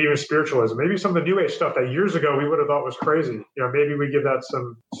maybe even spiritualism, maybe some of the new age stuff that years ago we would have thought was crazy. Maybe we give that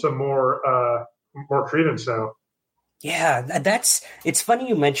some more credence now. Yeah, it's funny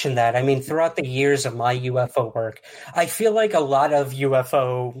you mentioned that. I mean, throughout the years of my UFO work, I feel like a lot of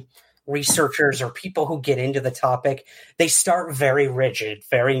UFO researchers or people who get into the topic, they start very rigid,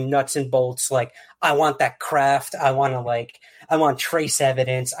 very nuts and bolts. Like, I want that craft. I want trace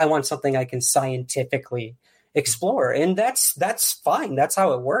evidence. I want something I can scientifically explore. And that's fine. That's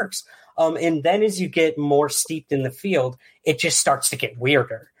how it works. And then as you get more steeped in the field, it just starts to get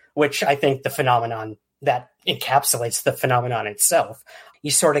weirder, which I think the phenomenon that encapsulates the phenomenon itself. You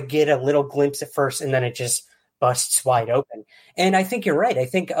sort of get a little glimpse at first, and then it just busts wide open. And I think you're right. I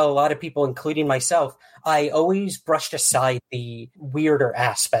think a lot of people, including myself, I always brushed aside the weirder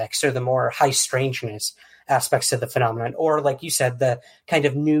aspects or the more high strangeness aspects of the phenomenon, or like you said, the kind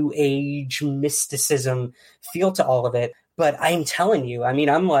of new age mysticism feel to all of it. But I'm telling you, I mean,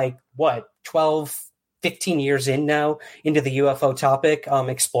 I'm like, 15 years in now into the UFO topic,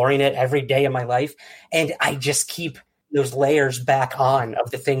 exploring it every day of my life. And I just keep those layers back on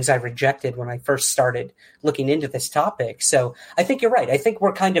of the things I rejected when I first started looking into this topic. So I think you're right. I think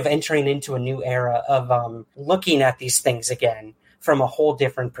we're kind of entering into a new era of looking at these things again from a whole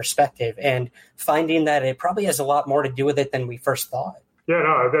different perspective and finding that it probably has a lot more to do with it than we first thought. Yeah,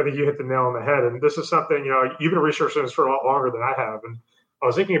 no, I think you hit the nail on the head. And this is something, you've been researching this for a lot longer than I have. And I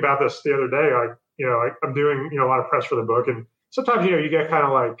was thinking about this the other day. I'm doing, a lot of press for the book, and sometimes, you get kind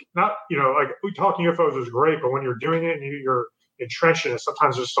of like, not, like talking UFOs is great, but when you're doing it and you're entrenched in it,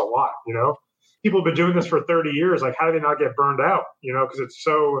 sometimes there's just a lot, People have been doing this for 30 years. Like, how do they not get burned out? Because it's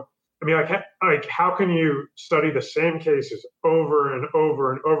so, how can you study the same cases over and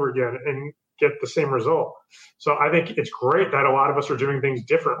over and over again and get the same result? So I think it's great that a lot of us are doing things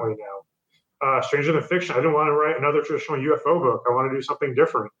differently now. Stranger Than Fiction, I didn't want to write another traditional UFO book. I want to do something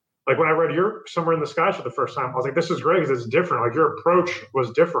different. Like when I read your Somewhere in the Skies for the first time, I was like, this is great because it's different. Like your approach was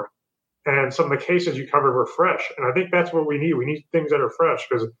different. And some of the cases you covered were fresh. And I think that's what we need. We need things that are fresh,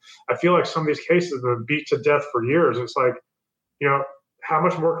 because I feel like some of these cases have been beat to death for years. It's like, how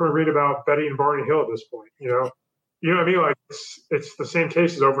much more can we read about Betty and Barney Hill at this point? You know what I mean? Like it's the same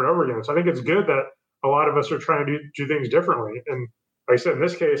cases over and over again. So I think it's good that a lot of us are trying to do things differently. And like I said, in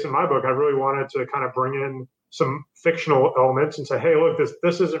this case, in my book, I really wanted to kind of bring in some fictional elements and say, hey, look,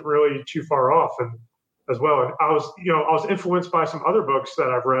 this isn't really too far off, and as well. And I was influenced by some other books that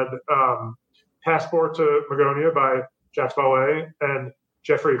I've read, Passport to Magonia by Jacques Vallée and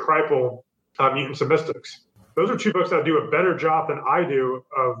Jeffrey Kripal, Mutants and Mystics. Those are two books that do a better job than I do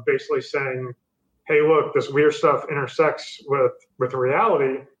of basically saying, hey, look, this weird stuff intersects with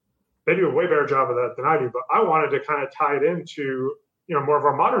reality. They do a way better job of that than I do. But I wanted to kind of tie it into, more of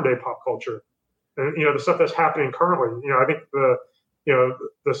our modern day pop culture. And, the stuff that's happening currently. I think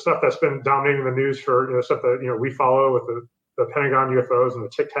the stuff that's been dominating the news for, stuff that, we follow with the Pentagon UFOs and the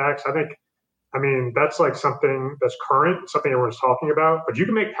Tic Tacs. That's like something that's current, something everyone's talking about. But you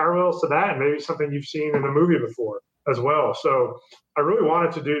can make parallels to that and maybe something you've seen in a movie before as well. So I really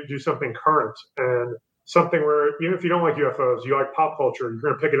wanted to do something current and something where even if you don't like UFOs, you like pop culture, you're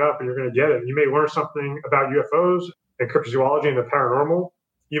going to pick it up and you're going to get it. You may learn something about UFOs and cryptozoology and the paranormal.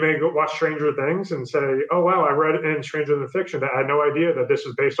 You may go watch Stranger Things and say, oh, wow, I read in Stranger Than Fiction that I had no idea that this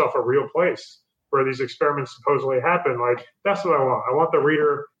is based off a real place where these experiments supposedly happen. Like, that's what I want. I want the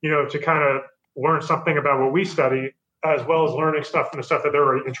reader, to kind of learn something about what we study, as well as learning stuff from the stuff that they're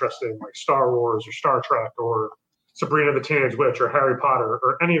already interested in, like Star Wars or Star Trek or Sabrina the Teenage Witch or Harry Potter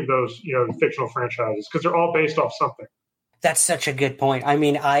or any of those, fictional franchises, because they're all based off something. That's such a good point.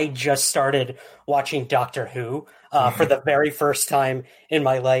 I just started watching Doctor Who for the very first time in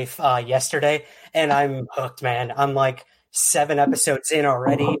my life yesterday, and I'm hooked, man. I'm like 7 episodes in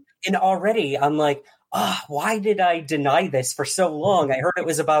already, and already I'm like, why did I deny this for so long? I heard it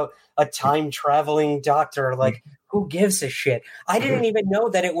was about a time-traveling doctor. Like, who gives a shit? I didn't even know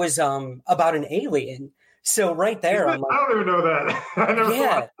that it was about an alien. So right there, I'm like, I don't even know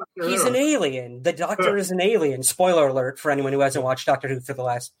that. He's an alien. The Doctor is an alien. Spoiler alert for anyone who hasn't watched Doctor Who for the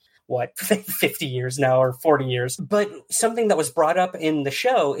last, 50 years now or 40 years. But something that was brought up in the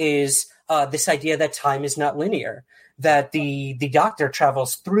show is this idea that time is not linear, that the Doctor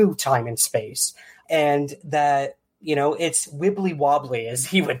travels through time and space, and that It's wibbly wobbly, as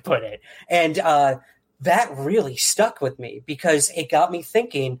he would put it. And that really stuck with me because it got me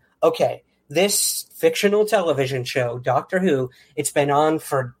thinking, okay, this fictional television show, Doctor Who, it's been on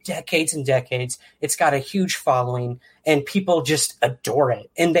for decades and decades. It's got a huge following and people just adore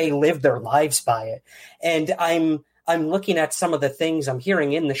it and they live their lives by it. And I'm looking at some of the things I'm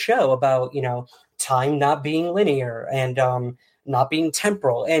hearing in the show about, time not being linear and not being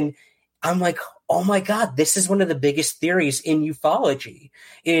temporal. And I'm like, oh my God, this is one of the biggest theories in ufology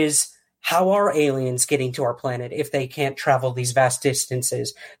is how are aliens getting to our planet if they can't travel these vast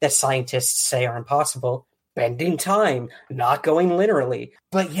distances that scientists say are impossible? Bending time, not going literally.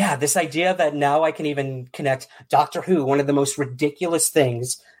 But yeah, this idea that now I can even connect Doctor Who, one of the most ridiculous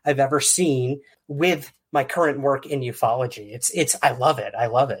things I've ever seen, with my current work in ufology. I love it. I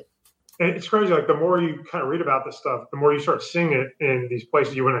love it. And it's crazy. Like the more you kind of read about this stuff, the more you start seeing it in these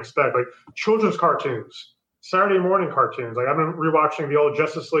places you wouldn't expect, like children's cartoons. Saturday morning cartoons. Like I've been rewatching the old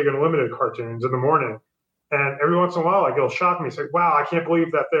Justice League Unlimited cartoons in the morning, and every once in a while, like it'll shock me. It's like, wow, I can't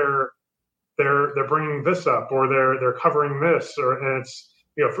believe that they're bringing this up, or they're covering this, and it's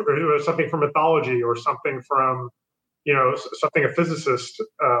something from mythology or something from something a physicist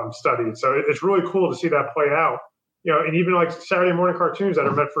studied. So it's really cool to see that play out. And even like Saturday morning cartoons that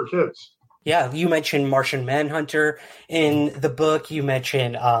are meant for kids. Yeah, you mentioned Martian Manhunter in the book. You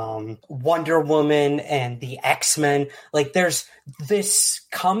mentioned Wonder Woman and the X-Men. Like there's this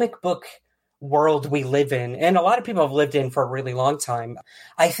comic book world we live in, and a lot of people have lived in for a really long time.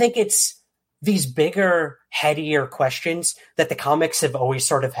 I think it's these bigger, headier questions that the comics have always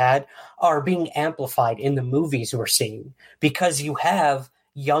sort of had are being amplified in the movies we're seeing because you have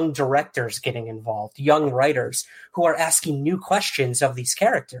young directors getting involved, young writers who are asking new questions of these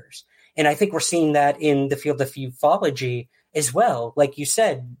characters. And I think we're seeing that in the field of ufology as well. Like you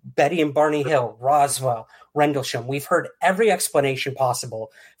said, Betty and Barney Hill, Roswell, Rendlesham. We've heard every explanation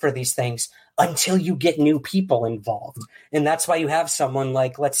possible for these things until you get new people involved. And that's why you have someone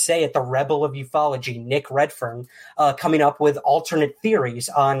like, let's say, at the Rebel of Ufology, Nick Redfern, coming up with alternate theories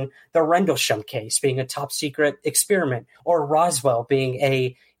on the Rendlesham case being a top secret experiment, or Roswell being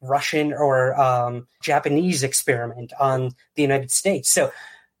a Russian or Japanese experiment on the United States. So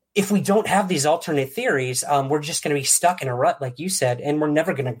if we don't have these alternate theories, we're just going to be stuck in a rut, like you said, and we're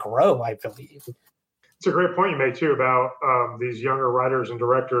never going to grow, I believe. It's a great point you made, too, about these younger writers and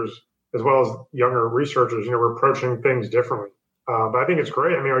directors, as well as younger researchers. We're approaching things differently. But I think it's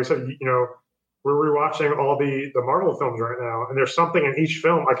great. I mean, like I said, we're rewatching all the Marvel films right now, and there's something in each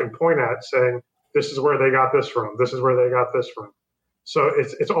film I can point at saying, this is where they got this from. This is where they got this from. So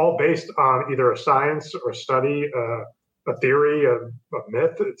it's all based on either a science or a study, a theory, a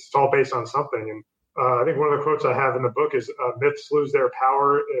myth. It's all based on something. And I think one of the quotes I have in the book is myths lose their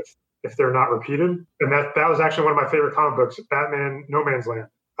power if they're not repeated. And that was actually one of my favorite comic books, Batman No Man's Land.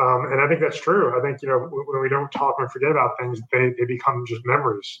 And I think that's true. I think, when we don't talk and forget about things, they become just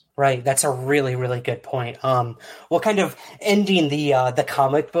memories. Right. That's a really, really good point. Well, kind of ending the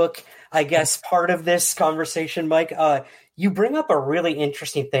comic book, I guess, part of this conversation, Mike, you bring up a really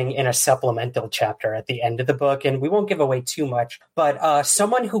interesting thing in a supplemental chapter at the end of the book, and we won't give away too much, but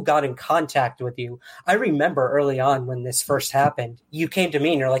someone who got in contact with you, I remember early on when this first happened, you came to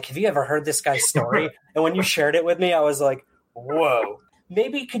me and you're like, have you ever heard this guy's story? And when you shared it with me, I was like, whoa.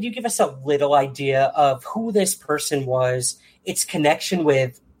 Maybe could you give us a little idea of who this person was, its connection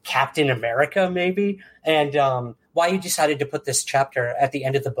with Captain America maybe, and why you decided to put this chapter at the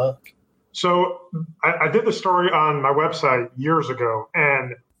end of the book? So I did the story on my website years ago,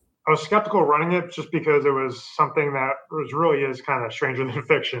 and I was skeptical running it just because it was something that really is kind of stranger than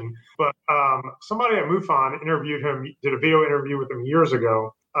fiction. But somebody at MUFON interviewed him, did a video interview with him years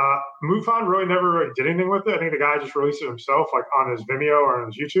ago. MUFON really never did anything with it. I think the guy just released it himself, like on his Vimeo or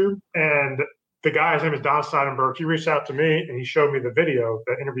on his YouTube. And the guy, his name is Don Seidenberg, he reached out to me and he showed me the video,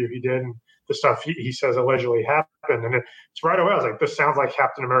 the interview he did, and the stuff he says allegedly happened. And it's right away, I was like, this sounds like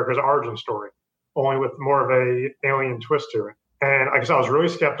Captain America's origin story, only with more of a alien twist to it. And I guess I was really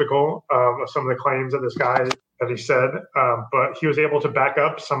skeptical of some of the claims of this guy that he said, but he was able to back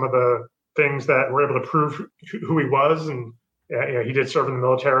up some of the things that were able to prove who he was. And he did serve in the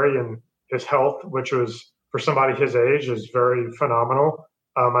military, and his health, which was for somebody his age, is very phenomenal.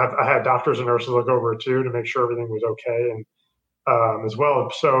 I had doctors and nurses look over it too to make sure everything was okay, and as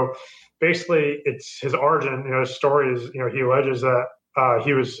well. So basically, it's his origin. His story is, he alleges that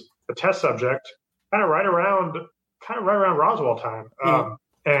he was a test subject, kind of right around Roswell time,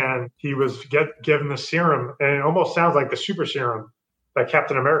 and he was given the serum, and it almost sounds like the super serum that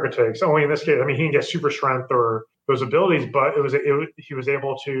Captain America takes. Only in this case, I mean, he didn't get super strength or those abilities, but he was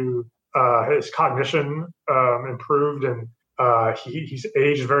able to his cognition improved, and he's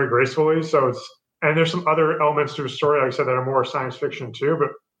aged very gracefully. And there's some other elements to his story, like I said, that are more science fiction too. But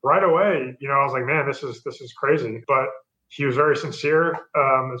right away, I was like, man, this is crazy. But he was very sincere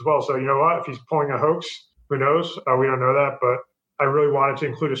as well. So you know what? If he's pulling a hoax, who knows? We don't know that. But I really wanted to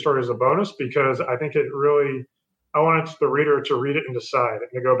include a story as a bonus because I think I wanted the reader to read it and decide and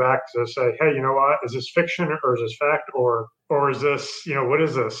to go back to say, hey, you know what? Is this fiction or is this fact or is this, what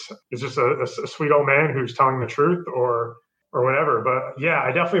is this? Is this a sweet old man who's telling the truth or whatever? But yeah,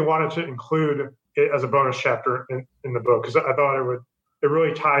 I definitely wanted to include it as a bonus chapter in the book because I thought it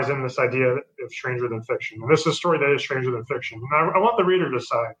really ties in this idea of stranger than fiction. And this is a story that is stranger than fiction. And I want the reader to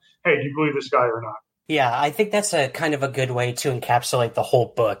decide, hey, do you believe this guy or not? Yeah, I think that's a kind of a good way to encapsulate the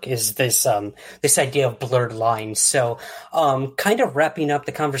whole book is this this idea of blurred lines. So kind of wrapping up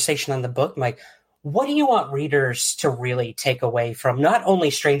the conversation on the book, Mike, what do you want readers to really take away from not only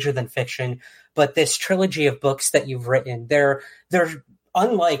Stranger Than Fiction, but this trilogy of books that you've written? They're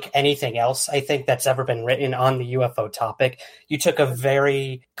unlike anything else, I think, that's ever been written on the UFO topic. You took a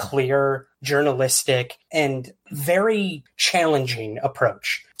very clear, journalistic, and very challenging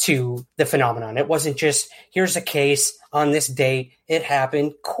approach to the phenomenon. It wasn't just, here's a case on this date, it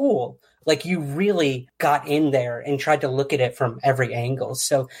happened, cool. Like, you really got in there and tried to look at it from every angle.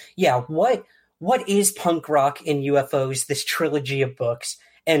 So, yeah, what is punk rock and UFOs, this trilogy of books,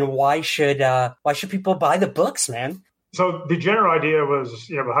 and why should people buy the books, man? So the general idea was,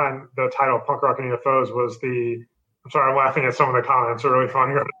 behind the title "Punk Rock and UFOs" was I'm sorry, I'm laughing at some of the comments. They're really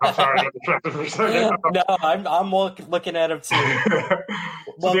funny. I'm sorry, I got distracted for a second. No, I'm looking at them too.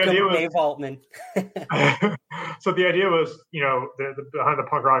 Welcome, Dave Altman. So the idea was, the behind the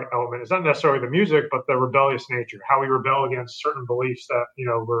punk rock element is not necessarily the music, but the rebellious nature, how we rebel against certain beliefs that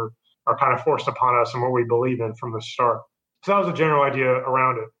are kind of forced upon us and what we believe in from the start. So that was the general idea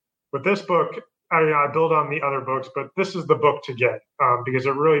around it. With this book, I build on the other books, but this is the book to get because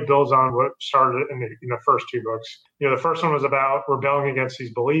it really builds on what started in the first two books. The first one was about rebelling against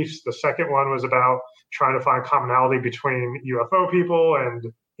these beliefs. The second one was about trying to find commonality between UFO people and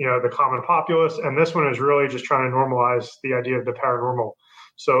the common populace. And this one is really just trying to normalize the idea of the paranormal.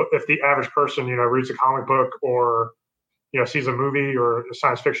 So if the average person reads a comic book or sees a movie or a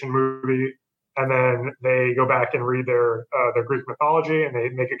science fiction movie, and then they go back and read their Greek mythology and they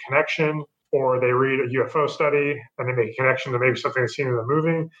make a connection. Or they read a UFO study and they make a connection to maybe something they've seen in the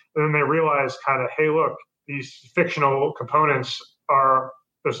movie. And then they realize kind of, hey, look, these fictional components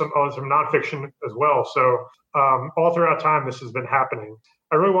there's some nonfiction as well. So all throughout time, this has been happening.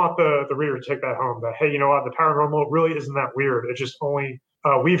 I really want the reader to take that home that, hey, you know what? The paranormal really isn't that weird. It's just only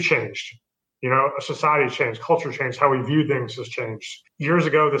we've changed. Society's changed, culture changed, how we view things has changed. Years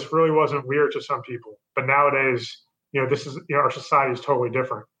ago, this really wasn't weird to some people. But nowadays, this is, our society is totally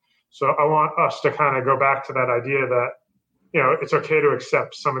different. So I want us to kind of go back to that idea that, it's okay to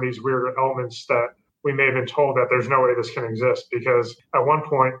accept some of these weird elements that we may have been told that there's no way this can exist because at one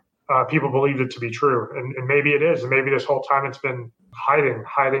point people believed it to be true. And maybe it is. And maybe this whole time it's been hiding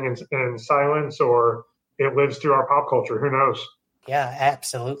in silence or it lives through our pop culture. Who knows? Yeah,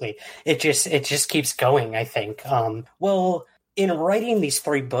 absolutely. It just keeps going, I think. Well, in writing these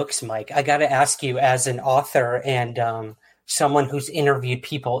three books, Mike, I got to ask you as an author and someone who's interviewed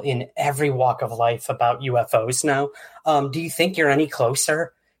people in every walk of life about UFOs now, do you think you're any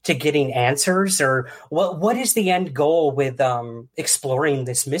closer to getting answers, or what is the end goal with exploring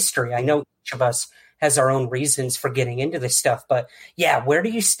this mystery? I know each of us has our own reasons for getting into this stuff, but yeah, where do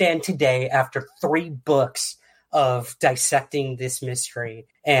you stand today after 3 books of dissecting this mystery,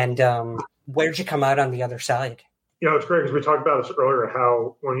 and where'd you come out on the other side? It's great because we talked about this earlier,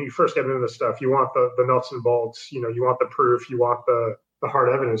 how when you first get into this stuff, you want the nuts and bolts, you want the proof, you want the hard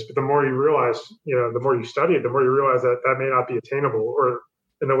evidence. But the more you realize, the more you study it, the more you realize that that may not be attainable or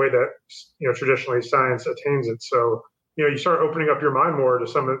in the way that, traditionally science attains it. So, you start opening up your mind more to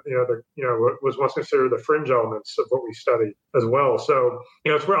some of, what was once considered the fringe elements of what we study as well. So,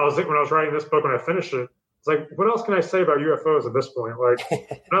 it's where I was when I was writing this book, when I finished it, it's like, what else can I say about UFOs at this point? Like,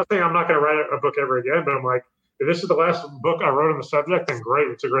 I'm not saying I'm not going to write a book ever again, but I'm like, if this is the last book I wrote on the subject, then great.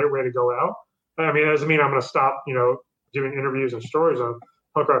 It's a great way to go out. I mean, it doesn't mean I'm going to stop, doing interviews and stories on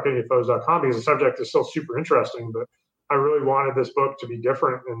punkrockandufos.com because the subject is still super interesting. But I really wanted this book to be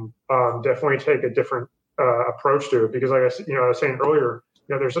different and definitely take a different approach to it because, like I was saying earlier,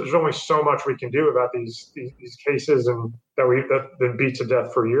 there's only so much we can do about these cases and that been beat to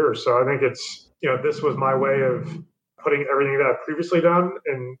death for years. So I think it's this was my way of putting everything that I've previously done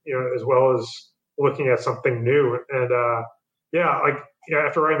and as well as looking at something new. And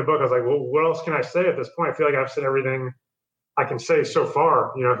after writing the book, I was like, well, what else can I say at this point? I feel like I've said everything I can say so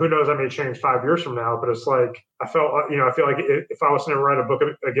far. Who knows? I may change 5 years from now, but it's like I feel like if I was to write a book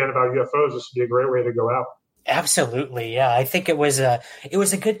again about UFOs, this would be a great way to go out. Absolutely, yeah. I think it was a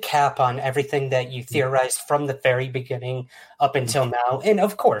good cap on everything that you theorized from the very beginning up until now. And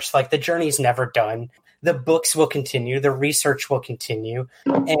of course, like the journey's never done. The books will continue, the research will continue,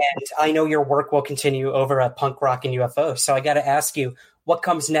 and I know your work will continue over at Punk Rock and UFO. So I got to ask you, what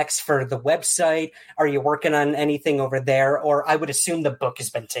comes next for the website? Are you working on anything over there? Or I would assume the book has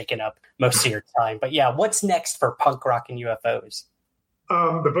been taken up most of your time. But yeah, what's next for Punk Rock and UFOs?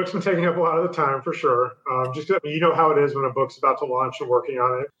 The book's been taking up a lot of the time for sure. You know how it is when a book's about to launch and working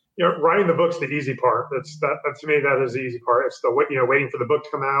on it. Writing the book's the easy part. That to me, that is the easy part. It's the waiting for the book to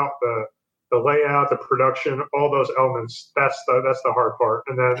come out, the layout, the production, all those elements. That's the hard part,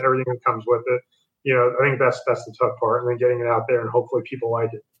 and then everything that comes with it. I think that's the tough part, and then getting it out there and hopefully people like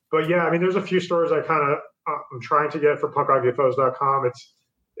it. But yeah, I mean, there's a few stories I'm trying to get for punkrockufos.com.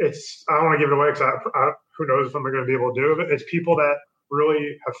 It's I don't want to give it away because who knows if I'm going to be able to do it. But it's people that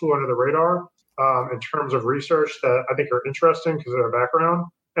really have flew under the radar in terms of research that I think are interesting because of their background.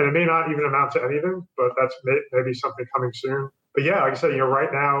 And it may not even amount to anything, but that's maybe something coming soon. But yeah, like I said,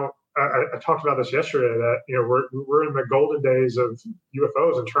 right now, I talked about this yesterday that, we're in the golden days of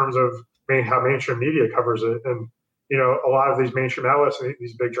UFOs in terms of how mainstream media covers it. And, a lot of these mainstream outlets and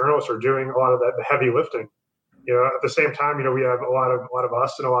these big journalists are doing a lot of the heavy lifting. At the same time, we have a lot of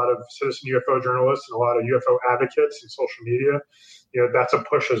us and a lot of citizen UFO journalists and a lot of UFO advocates and social media. That's a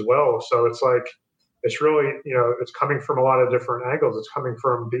push as well. So it's like, it's really, it's coming from a lot of different angles. It's coming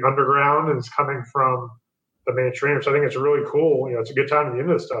from the underground and it's coming from the mainstream. So I think it's really cool. It's a good time to be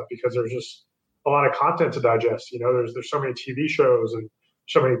into this stuff because there's just a lot of content to digest. There's so many TV shows and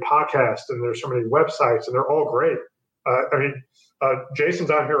so many podcasts and there's so many websites and they're all great. Jason's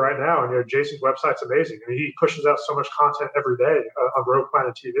on here right now and Jason's website's amazing. I mean, he pushes out so much content every day on Rogue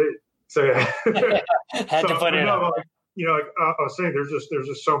Planet TV. So yeah, had to put it up. I was saying, there's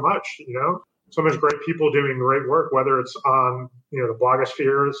just so much, so much great people doing great work, whether it's on, the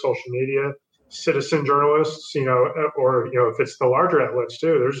blogosphere, social media, citizen journalists, or, if it's the larger outlets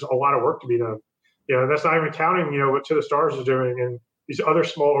too, there's a lot of work to be done. And that's not even counting, what To the Stars is doing and these other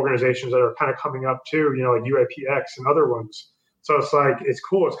small organizations that are kind of coming up too, like UAPX and other ones. So it's like, it's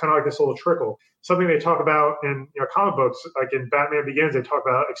cool. It's kind of like this little trickle. Something they talk about in comic books, like in Batman Begins, they talk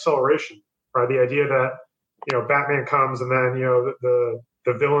about acceleration, right? The idea that, Batman comes and then,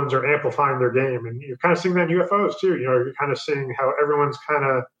 the villains are amplifying their game. And you're kind of seeing that in UFOs too. You're kind of seeing how everyone's kind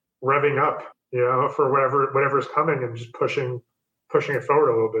of revving up, for whatever's coming and just pushing it forward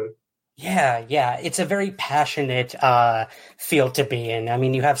a little bit. Yeah. It's a very passionate field to be in. I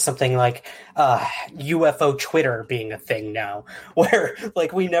mean, you have something like UFO Twitter being a thing now, where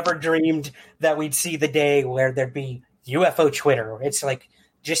like we never dreamed that we'd see the day where there'd be UFO Twitter. It's like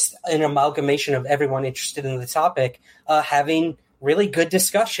just an amalgamation of everyone interested in the topic having really good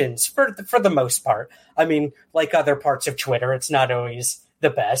discussions for the most part. I mean, like other parts of Twitter, it's not always the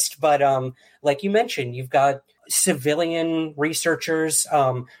best, but like you mentioned, you've got civilian researchers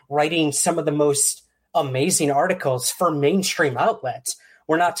writing some of the most amazing articles for mainstream outlets.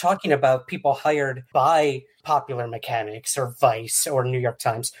 We're not talking about people hired by Popular Mechanics or Vice or New York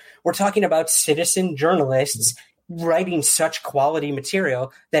Times. We're talking about citizen journalists writing such quality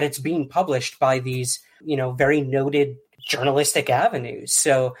material that it's being published by these, very noted journalistic avenues.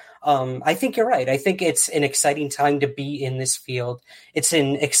 So I think you're right. I think it's an exciting time to be in this field. It's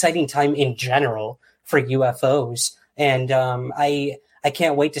an exciting time in general for UFOs. And I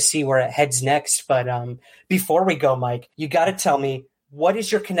can't wait to see where it heads next. But before we go, Mike, you got to tell me, what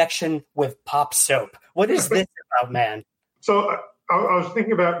is your connection with Pop Soap? What is this about, man? So I was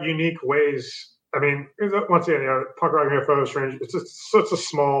thinking about unique ways. I mean, once again, Punk Rock and UFO is strange. It's such a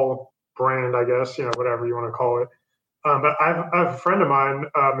small brand, I guess, whatever you want to call it. But I have a friend of mine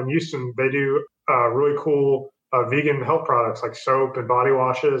in Houston. They do really cool vegan health products like soap and body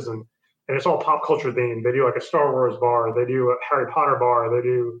washes, and it's all pop culture themed. They do like a Star Wars bar, they do a Harry Potter bar, they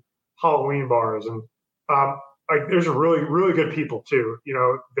do Halloween bars, and like there's really, really good people too.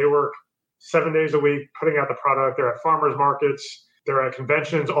 They work 7 days a week putting out the product. They're at farmers markets, they're at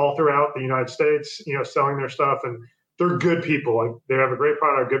conventions all throughout the United States, selling their stuff, and they're good people. Like they have a great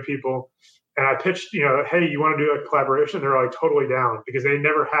product, good people. And I pitched, hey, you want to do a collaboration? They're like totally down because they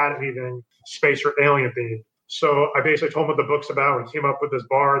never had anything space or alien themed. So I basically told them what the book's about and came up with this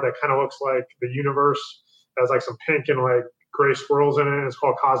bar that kind of looks like the universe. It has like some pink and like gray swirls in it. And it's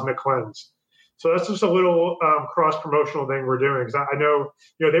called Cosmic Cleanse. So that's just a little cross promotional thing we're doing. Because I know,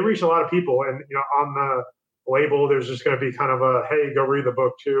 they reach a lot of people, and on label. There's just going to be kind of a, hey, go read the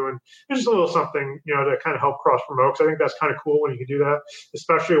book too. And there's just a little something, to kind of help cross promote. I think that's kind of cool when you can do that,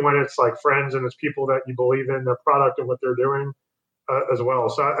 especially when it's like friends and it's people that you believe in their product and what they're doing as well.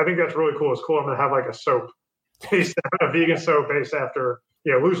 So I think that's really cool. It's cool. I'm going to have like a soap a vegan soap based after,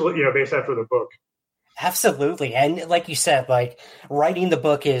 loosely, based after the book. Absolutely. And like you said, like writing the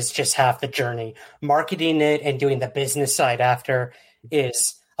book is just half the journey. Marketing it and doing the business side after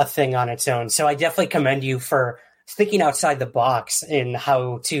is a thing on its own. So I definitely commend you for thinking outside the box in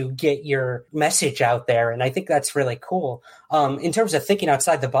how to get your message out there. And I think that's really cool. In terms of thinking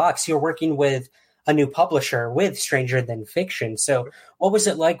outside the box, you're working with a new publisher with Stranger Than Fiction. So what was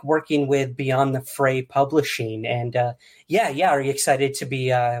it like working with Beyond the Fray Publishing? And are you excited to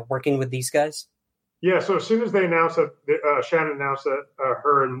be working with these guys? Yeah, so as soon as they announced that, Shannon announced that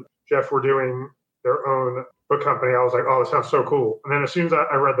her and Jeff were doing their own book company, I was like, oh, this sounds so cool. And then as soon as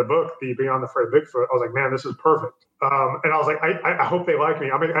I read the book, the Beyond the Fray Bigfoot, I was like, man, this is perfect. And I was like, I hope they like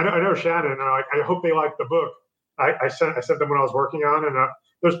me. I mean, I know Shannon, and I hope they like the book. I sent them when I was working on, and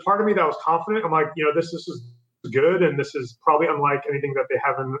there's part of me that was confident. I'm like, this is good, and this is probably unlike anything that they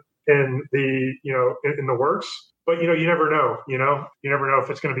have in the works. But you never know. You never know if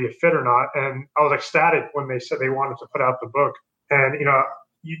it's going to be a fit or not. And I was ecstatic when they said they wanted to put out the book. And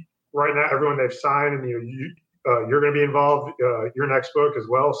right now, everyone they've signed, and you're going to be involved. Your next book as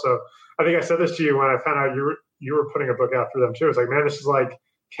well. So I think I said this to you when I found out you were putting a book out for them too. It's like, man, this is like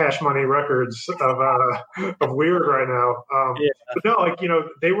Cash Money Records of Weird right now. But no,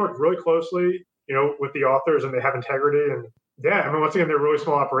 they work really closely, with the authors, and they have integrity. And yeah, I mean, once again, they're a really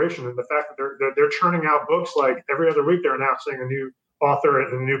small operation, and the fact that they're churning out books like every other week, they're announcing a new author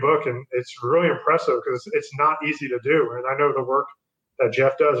and a new book, and it's really impressive because it's not easy to do. And I know the work that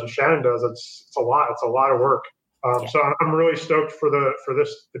Jeff does and Shannon does, it's a lot. It's a lot of work. So I'm really stoked for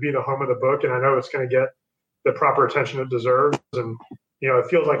this to be the home of the book, and I know it's going to get the proper attention it deserves. And it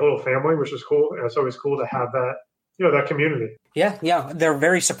feels like a little family, which is cool. And it's always cool to have that, that community. Yeah. They're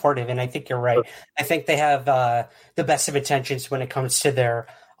very supportive. And I think you're right. I think they have the best of intentions when it comes to their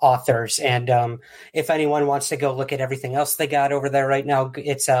authors. And if anyone wants to go look at everything else they got over there right now,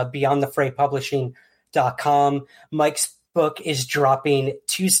 it's beyondthefraypublishing.com. Mike's book is dropping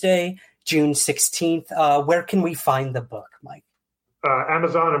Tuesday, June 16th. Where can we find the book, Mike?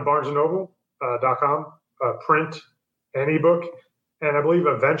 Amazon and BarnesandNoble.com, print and ebook. And I believe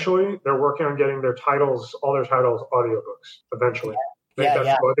eventually they're working on getting all their titles audiobooks eventually.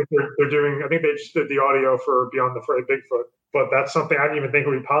 I think they're doing, I think they just did the audio for Beyond the Fray Bigfoot, but that's something I didn't even think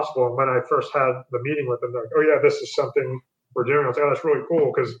would be possible. And when I first had the meeting with them, they're like, oh yeah, this is something we're doing. I was like, oh, that's really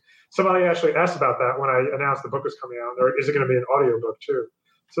cool. Because somebody actually asked about that when I announced the book was coming out. They're like, is it going to be an audiobook too?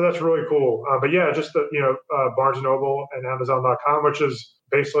 So that's really cool. But yeah, just Barnes & Noble and Amazon.com, which is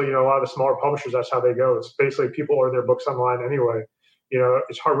basically, a lot of the smaller publishers, that's how they go. It's basically people order their books online anyway.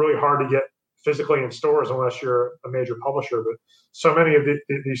 It's really hard to get physically in stores unless you're a major publisher. But so many of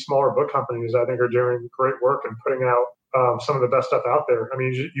these smaller book companies, I think, are doing great work and putting out some of the best stuff out there. I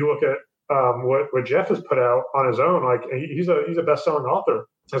mean, you look at what Jeff has put out on his own. Like he's a best-selling author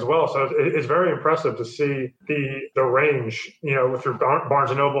as well. So it's very impressive to see the range, through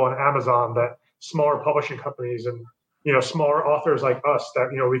Barnes & Noble and Amazon, that smaller publishing companies and, smaller authors like us,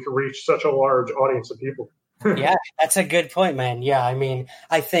 that, we can reach such a large audience of people. Yeah, that's a good point, man. Yeah, I mean,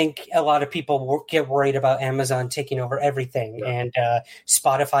 I think a lot of people get worried about Amazon taking over everything and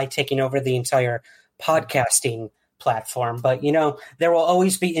Spotify taking over the entire podcasting platform. But, there will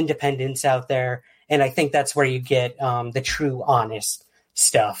always be independents out there. And I think that's where you get the true, honest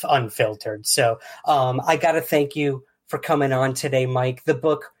stuff, unfiltered. So I got to thank you for coming on today, Mike. The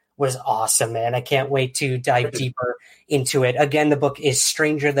book was awesome, man. I can't wait to dive deeper into it. Again, the book is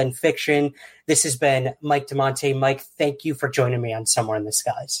Stranger Than Fiction. This has been Mike DeMonte. Mike, thank you for joining me on Somewhere in the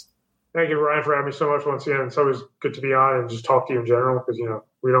Skies. Thank you, Ryan, for having me so much once again. It's always good to be on and just talk to you in general because,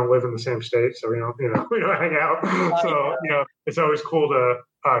 we don't live in the same state, so we don't hang out. So, it's always cool to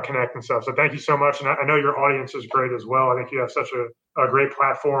connect and stuff. So thank you so much. And I know your audience is great as well. I think you have such a great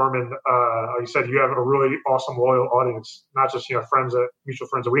platform. And like you said, you have a really awesome, loyal audience, not just, mutual friends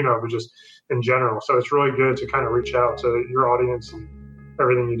that we know, but just in general. So it's really good to kind of reach out to your audience and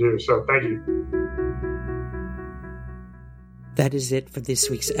everything you do. So thank you. That is it for this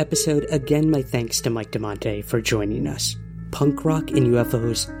week's episode. Again, my thanks to Mike DeMonte for joining us. Punk Rock and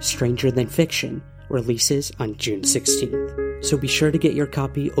UFO's Stranger Than Fiction releases on June 16th. So be sure to get your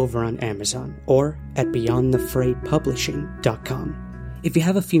copy over on Amazon or at beyondthefraypublishing.com. If you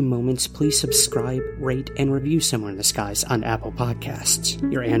have a few moments, please subscribe, rate, and review Somewhere in the Skies on Apple Podcasts,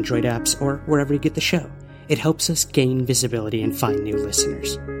 your Android apps, or wherever you get the show. It helps us gain visibility and find new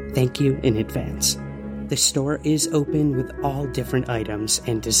listeners. Thank you in advance. The store is open with all different items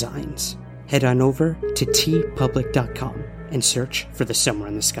and designs. Head on over to teepublic.com and search for the Somewhere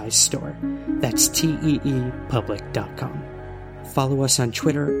in the Skies store. That's teepublic.com. Follow us on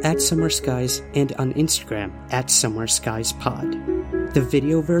Twitter at Somewhere Skies and on Instagram at Somewhere Skies Pod. The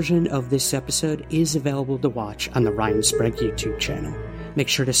video version of this episode is available to watch on the Ryan Sprague YouTube channel. Make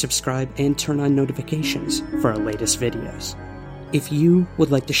sure to subscribe and turn on notifications for our latest videos. If you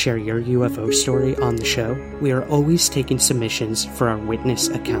would like to share your UFO story on the show, we are always taking submissions for our Witness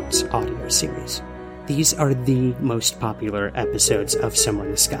Accounts audio series. These are the most popular episodes of Somewhere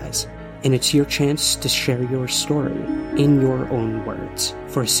in the Skies, and it's your chance to share your story in your own words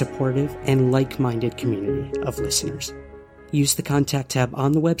for a supportive and like-minded community of listeners. Use the contact tab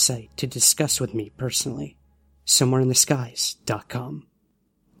on the website to discuss with me personally. SomewhereInTheSkies.com.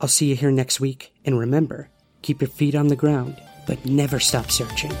 I'll see you here next week, and remember, keep your feet on the ground, but never stop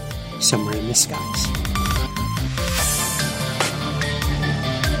searching somewhere in the skies.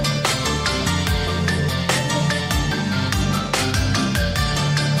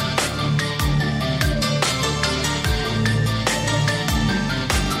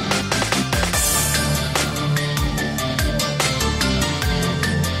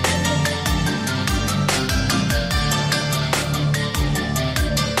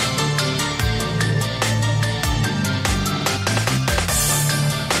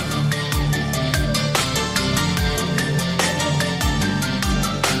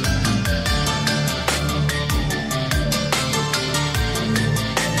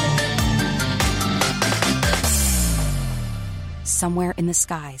 Somewhere in the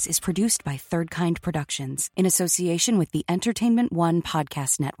Skies is produced by Third Kind Productions in association with the Entertainment One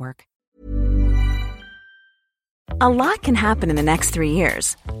Podcast Network. A lot can happen in the next 3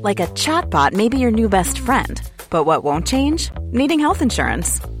 years. Like a chatbot may be your new best friend. But what won't change? Needing health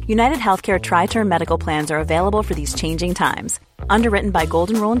insurance. United Healthcare Tri-Term Medical Plans are available for these changing times. Underwritten by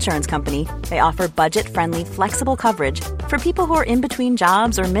Golden Rule Insurance Company, they offer budget-friendly, flexible coverage for people who are in between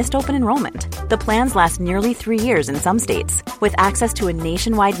jobs or missed open enrollment. The plans last nearly 3 years in some states, with access to a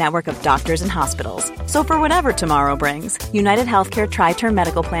nationwide network of doctors and hospitals. So for whatever tomorrow brings, United Healthcare Tri-Term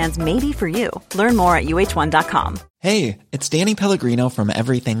Medical Plans may be for you. Learn more at uh1.com. Hey, it's Danny Pellegrino from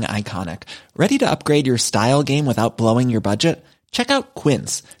Everything Iconic. Ready to upgrade your style game without blowing your budget? Check out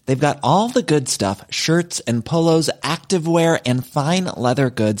Quince. They've got all the good stuff, shirts and polos, activewear, and fine leather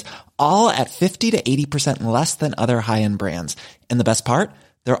goods, all at 50 to 80% less than other high-end brands. And the best part?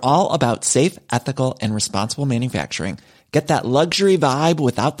 They're all about safe, ethical, and responsible manufacturing. Get that luxury vibe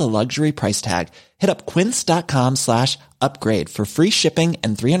without the luxury price tag. Hit up quince.com/upgrade for free shipping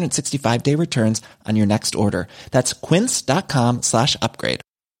and 365-day returns on your next order. That's quince.com/upgrade.